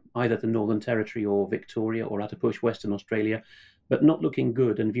to either the Northern Territory or Victoria or at a push Western Australia, but not looking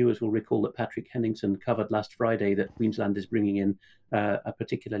good. And viewers will recall that Patrick Henningsen covered last Friday that Queensland is bringing in a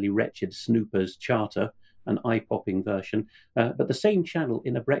particularly wretched Snoopers charter, an eye-popping version. But the same channel,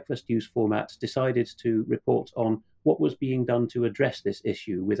 in a breakfast news format, decided to report on what was being done to address this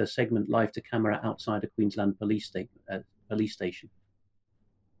issue with a segment live to camera outside a Queensland police station.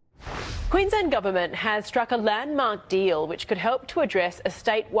 Queensland Government has struck a landmark deal which could help to address a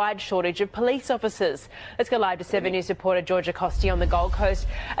statewide shortage of police officers. Let's go live to 7 News reporter Georgia Costi on the Gold Coast.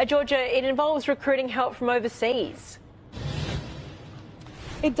 Georgia, it involves recruiting help from overseas.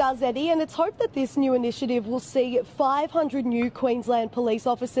 It does, Eddie, and it's hoped that this new initiative will see 500 new Queensland police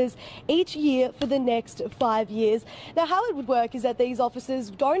officers each year for the next 5 years. Now, how it would work is that these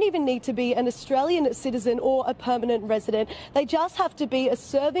officers don't even need to be an Australian citizen or a permanent resident. They just have to be a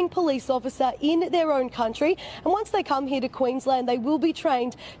serving police officer in their own country, and once they come here to Queensland, they will be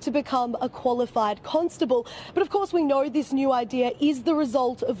trained to become a qualified constable. But of course, we know this new idea is the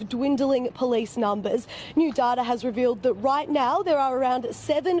result of dwindling police numbers. New data has revealed that right now there are around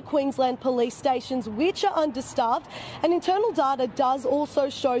 7 Queensland police stations which are understaffed, and internal data does also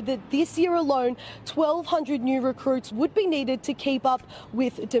show that this year alone 1,200 new recruits would be needed to keep up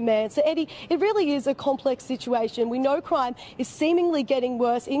with demand. So Eddie, it really is a complex situation. We know crime is seemingly getting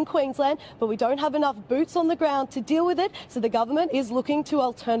worse in Queensland, but we don't have enough boots on the ground to deal with it, so the government is looking to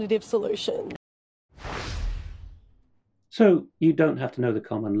alternative solutions. So you don't have to know the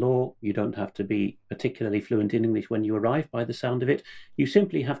common law, you don't have to be particularly fluent in English when you arrive, by the sound of it. You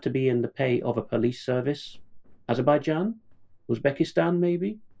simply have to be in the pay of a police service. Azerbaijan? Uzbekistan,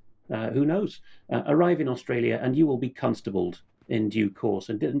 maybe? Who knows? Arrive in Australia and you will be constabled in due course,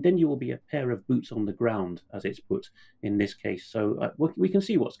 and then you will be a pair of boots on the ground, as it's put in this case. So we can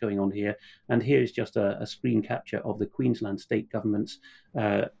see what's going on here, and here's just a screen capture of the Queensland State Government's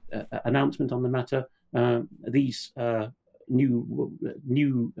announcement on the matter. These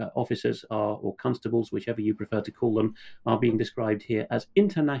new officers or constables, whichever you prefer to call them, are being described here as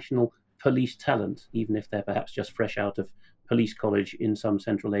international police talent, even if they're perhaps just fresh out of police college in some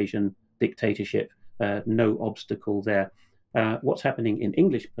Central Asian dictatorship. No obstacle there. What's happening in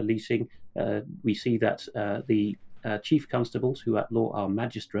English policing, we see that the chief constables, who at law are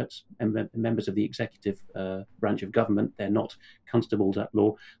magistrates and members of the executive branch of government, they're not constables at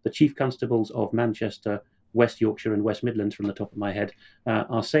law. The chief constables of Manchester, West Yorkshire and West Midlands, from the top of my head,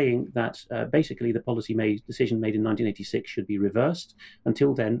 are saying that basically the decision made in 1986 should be reversed.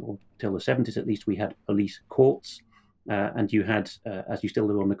 Until then, or till the 70s at least, we had police courts. And you had, as you still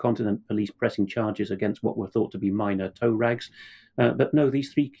do on the continent, police pressing charges against what were thought to be minor tow rags. But no,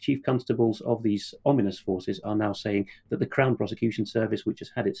 these 3 chief constables of these ominous forces are now saying that the Crown Prosecution Service, which has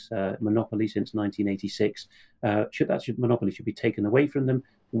had its monopoly since 1986, monopoly should be taken away from them.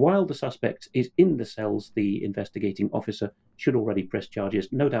 While the suspect is in the cells, the investigating officer should already press charges.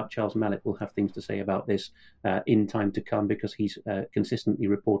 No doubt Charles Mallet will have things to say about this in time to come, because he's consistently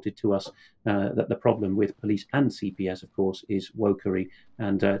reported to us that the problem with police and CPS, of course, is wokery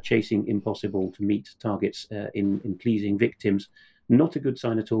and chasing impossible to meet targets in pleasing victims. Not a good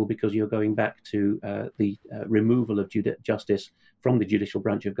sign at all, because you're going back to the removal of justice from the judicial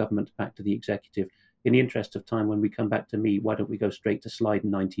branch of government back to the executive. In the interest of time, when we come back to me, why don't we go straight to slide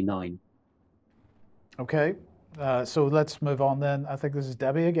 99? Okay, so let's move on then. I think this is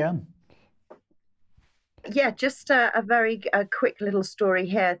Debbie again. Yeah, just a very quick little story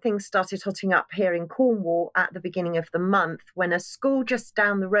here. Things started hotting up here in Cornwall at the beginning of the month when a school just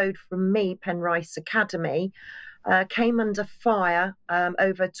down the road from me, Penrice Academy, came under fire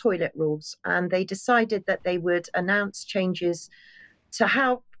over toilet rules, and they decided that they would announce changes to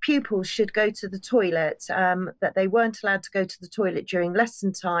how pupils should go to the toilet, that they weren't allowed to go to the toilet during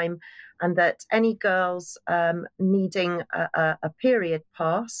lesson time, and that any girls needing a period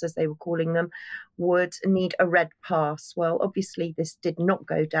pass, as they were calling them, would need a red pass. Well, obviously this did not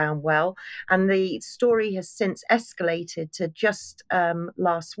go down well, and the story has since escalated to just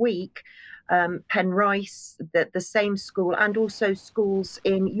last week. Penrice, the same school, and also schools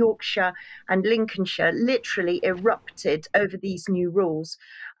in Yorkshire and Lincolnshire literally erupted over these new rules.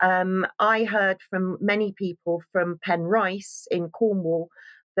 I heard from many people from Penrice in Cornwall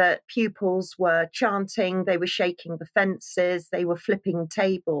that pupils were chanting, they were shaking the fences, they were flipping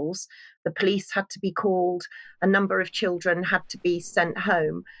tables. The police had to be called, a number of children had to be sent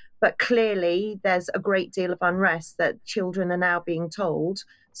home. But clearly there's a great deal of unrest that children are now being told,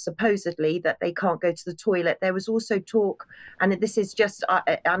 supposedly, that they can't go to the toilet. There was also talk, and this is just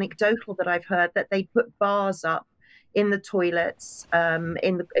anecdotal that I've heard, that they put bars up in the toilets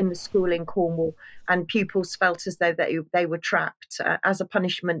in the school in Cornwall, and pupils felt as though they were trapped as a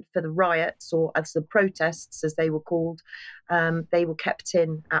punishment for the riots, or as the protests, as they were called. They were kept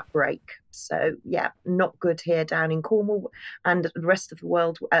in at break. So yeah, not good here down in Cornwall and the rest of the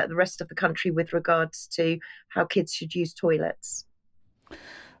world, the rest of the country, with regards to how kids should use toilets.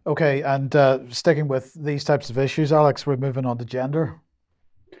 Okay, and sticking with these types of issues, Alex, we're moving on to gender.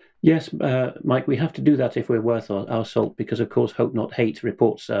 Yes, Mike, we have to do that if we're worth our salt, because, of course, Hope Not Hate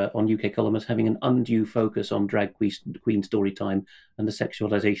reports on UK Column as having an undue focus on drag queen story time and the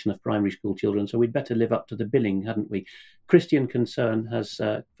sexualisation of primary school children. So we'd better live up to the billing, hadn't we? Christian Concern has,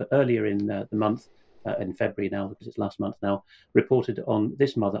 earlier in the month, in February now, because it's last month now, reported on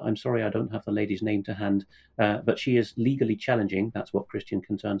this mother. I'm sorry, I don't have the lady's name to hand, but she is legally challenging, that's what Christian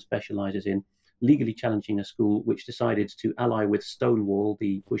Concern specialises in, legally challenging a school which decided to ally with Stonewall,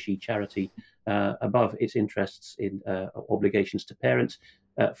 the pushy charity, above its interests in obligations to parents,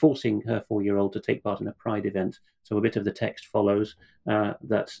 forcing her 4-year-old to take part in a Pride event. So a bit of the text follows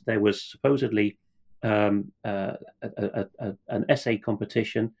that there was supposedly an essay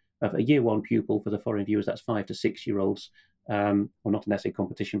competition of a year 1 pupil for the foreign viewers, that's 5 to 6-year-olds, well, not an essay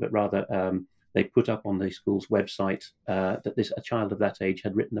competition, but rather they put up on the school's website that a child of that age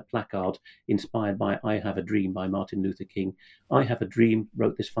had written a placard inspired by I Have a Dream by Martin Luther King. I have a dream,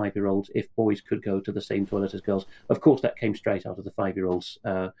 wrote this 5-year-old, if boys could go to the same toilet as girls. Of course, that came straight out of the 5-year-old's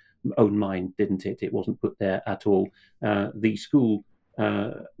own mind, didn't it? It wasn't put there at all. The school's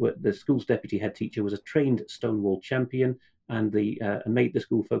deputy head teacher was a trained Stonewall champion, and made the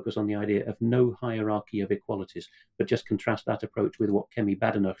school focus on the idea of no hierarchy of equalities. But just contrast that approach with what Kemi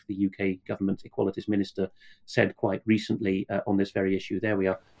Badenoch, the UK government equalities minister, said quite recently on this very issue. There we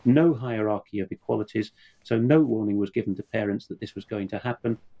are. No hierarchy of equalities. So no warning was given to parents that this was going to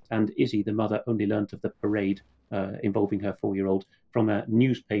happen. And Izzy, the mother, only learnt of the parade involving her 4-year-old from a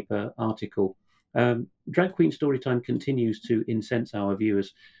newspaper article. Drag Queen Storytime continues to incense our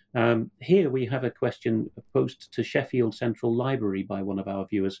viewers. Here we have a question posed to Sheffield Central Library by one of our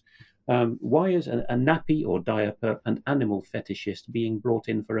viewers. Why is a nappy or diaper an animal fetishist being brought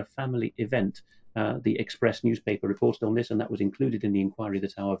in for a family event? The Express newspaper reported on this, and that was included in the inquiry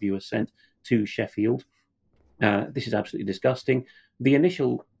that our viewer sent to Sheffield. This is absolutely disgusting. The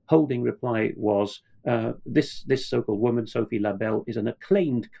initial holding reply was, this so-called woman, Sophie Labelle, is an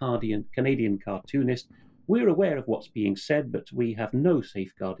acclaimed Canadian cartoonist. We're aware of what's being said, but we have no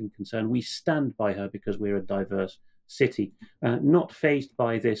safeguarding concern. We stand by her because we're a diverse city. Not fazed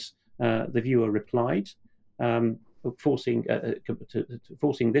by this, the viewer replied, forcing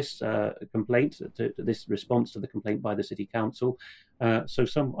this complaint, this response to the complaint by the City Council.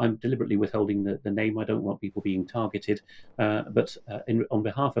 I'm deliberately withholding the name. I don't want people being targeted. But on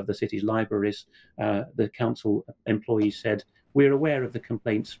behalf of the city's libraries, the council employees said, we're aware of the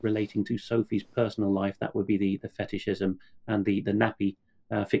complaints relating to Sophie's personal life. That would be the fetishism and the nappy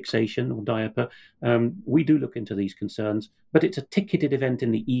fixation or diaper. We do look into these concerns, but it's a ticketed event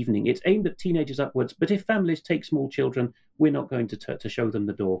in the evening. It's aimed at teenagers upwards, but if families take small children, we're not going to show them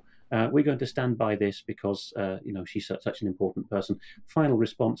the door. We're going to stand by this because she's such an important person. Final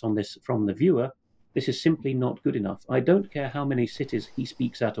response on this from the viewer. This is simply not good enough. I don't care how many cities he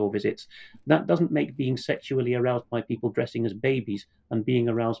speaks at or visits. That doesn't make being sexually aroused by people dressing as babies and being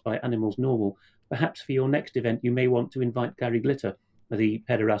aroused by animals normal. Perhaps for your next event, you may want to invite Gary Glitter, the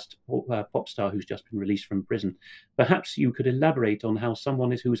pederast pop star who's just been released from prison. Perhaps you could elaborate on how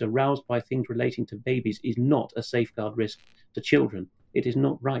someone who's aroused by things relating to babies is not a safeguard risk to children. It is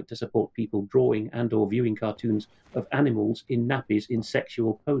not right to support people drawing and or viewing cartoons of animals in nappies in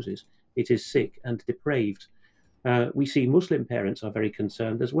sexual poses. It is sick and depraved. We see Muslim parents are very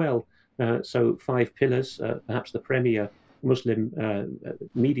concerned as well. So 5 Pillars, perhaps the premier Muslim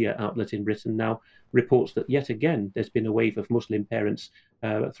media outlet in Britain now, reports that yet again there's been a wave of Muslim parents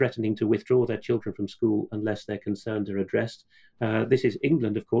threatening to withdraw their children from school unless their concerns are addressed. This is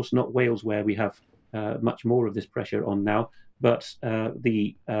England, of course, not Wales, where we have much more of this pressure on now. But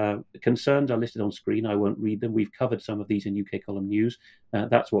the concerns are listed on screen. I won't read them. We've covered some of these in UK Column News.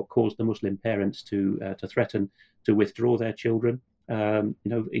 That's what caused the Muslim parents to threaten to withdraw their children,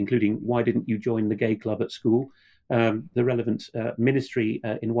 including why didn't you join the gay club at school? The relevant ministry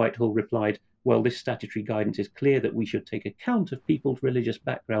in Whitehall replied, well, this statutory guidance is clear that we should take account of people's religious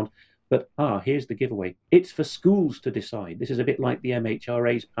background. But here's the giveaway. It's for schools to decide. This is a bit like the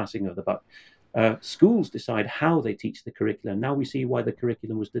MHRA's passing of the buck. Schools decide how they teach the curriculum. Now we see why the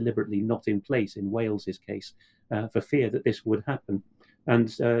curriculum was deliberately not in place in Wales's case, for fear that this would happen. And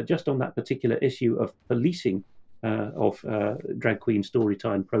just on that particular issue of policing of drag queen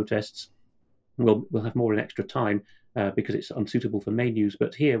storytime protests, we'll have more in extra time because it's unsuitable for main news.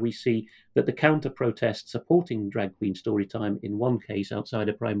 But here we see that the counter-protest supporting drag queen storytime in one case outside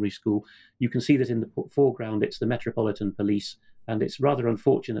a primary school, you can see that in the foreground it's the Metropolitan Police. And it's rather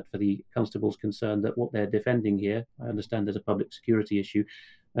unfortunate for the constables concerned that what they're defending here, I understand there's a public security issue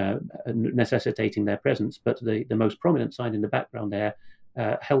necessitating their presence, but the most prominent sign in the background there,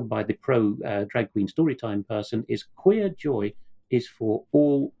 held by the pro-drag queen storytime person, is queer joy is for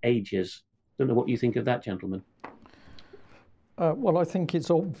all ages. Don't know what you think of that, gentlemen. Well, I think it's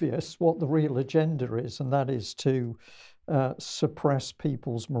obvious what the real agenda is, and that is to suppress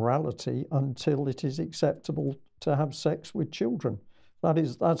people's morality until it is acceptable to have sex with children.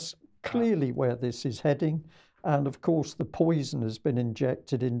 That's clearly where this is heading. And of course, the poison has been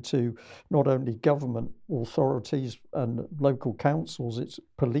injected into not only government authorities and local councils, it's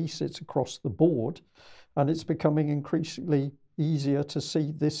police, it's across the board. And it's becoming increasingly easier to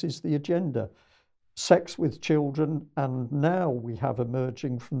see this is the agenda. Sex with children, and now we have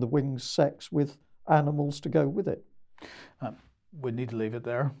emerging from the wings sex with animals to go with it. We need to leave it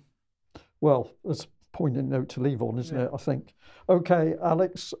there. Well, that's a poignant note to leave on, isn't it, I think. Okay,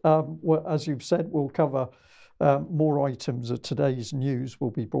 Alex, well, as you've said, we'll cover more items of today's news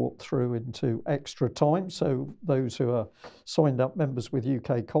will be brought through into extra time. So those who are signed up members with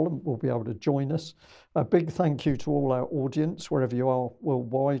UK Column will be able to join us. A big thank you to all our audience, wherever you are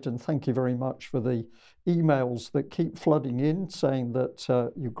worldwide. And thank you very much for the emails that keep flooding in, saying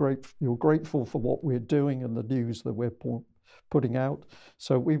that you're grateful for what we're doing and the news that we're putting out.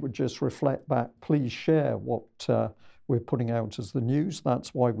 So we would just reflect back, please share what we're putting out as the news.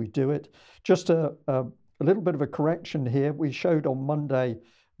 That's why we do it. Just a little bit of a correction here. We showed on Monday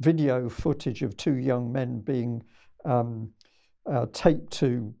video footage of two young men being taped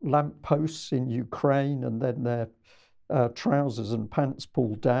to lampposts in Ukraine, and then their trousers and pants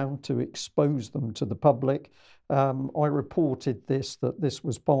pulled down to expose them to the public. I reported that this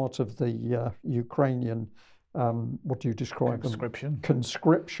was part of the Ukrainian, what do you describe them?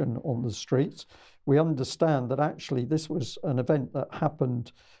 Conscription on the streets. We understand that actually this was an event that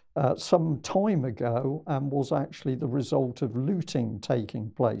happened some time ago and was actually the result of looting taking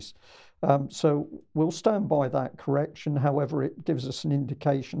place. So we'll stand by that correction. However, it gives us an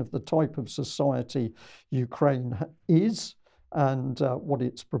indication of the type of society Ukraine is and what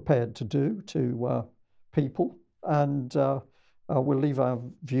it's prepared to do to people. And we'll leave our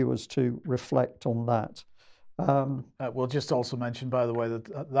viewers to reflect on that. We'll just also mention, by the way,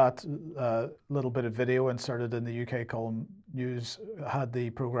 that little bit of video inserted in the UK Column News had the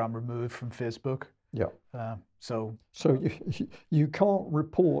programme removed from Facebook. Yeah. So you can't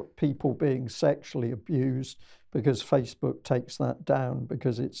report people being sexually abused because Facebook takes that down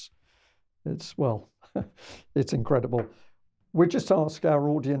because it's it's incredible. We just ask our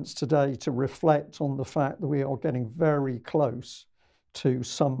audience today to reflect on the fact that we are getting very close to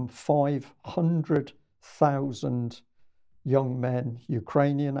some 500,000 young men,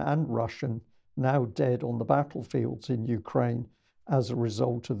 Ukrainian and Russian, now dead on the battlefields in Ukraine as a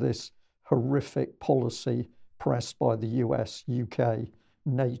result of this horrific policy pressed by the US, UK,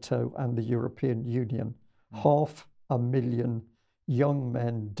 NATO and the European Union. 500,000 young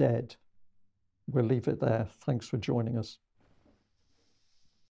men dead. We'll leave it there. Thanks for joining us.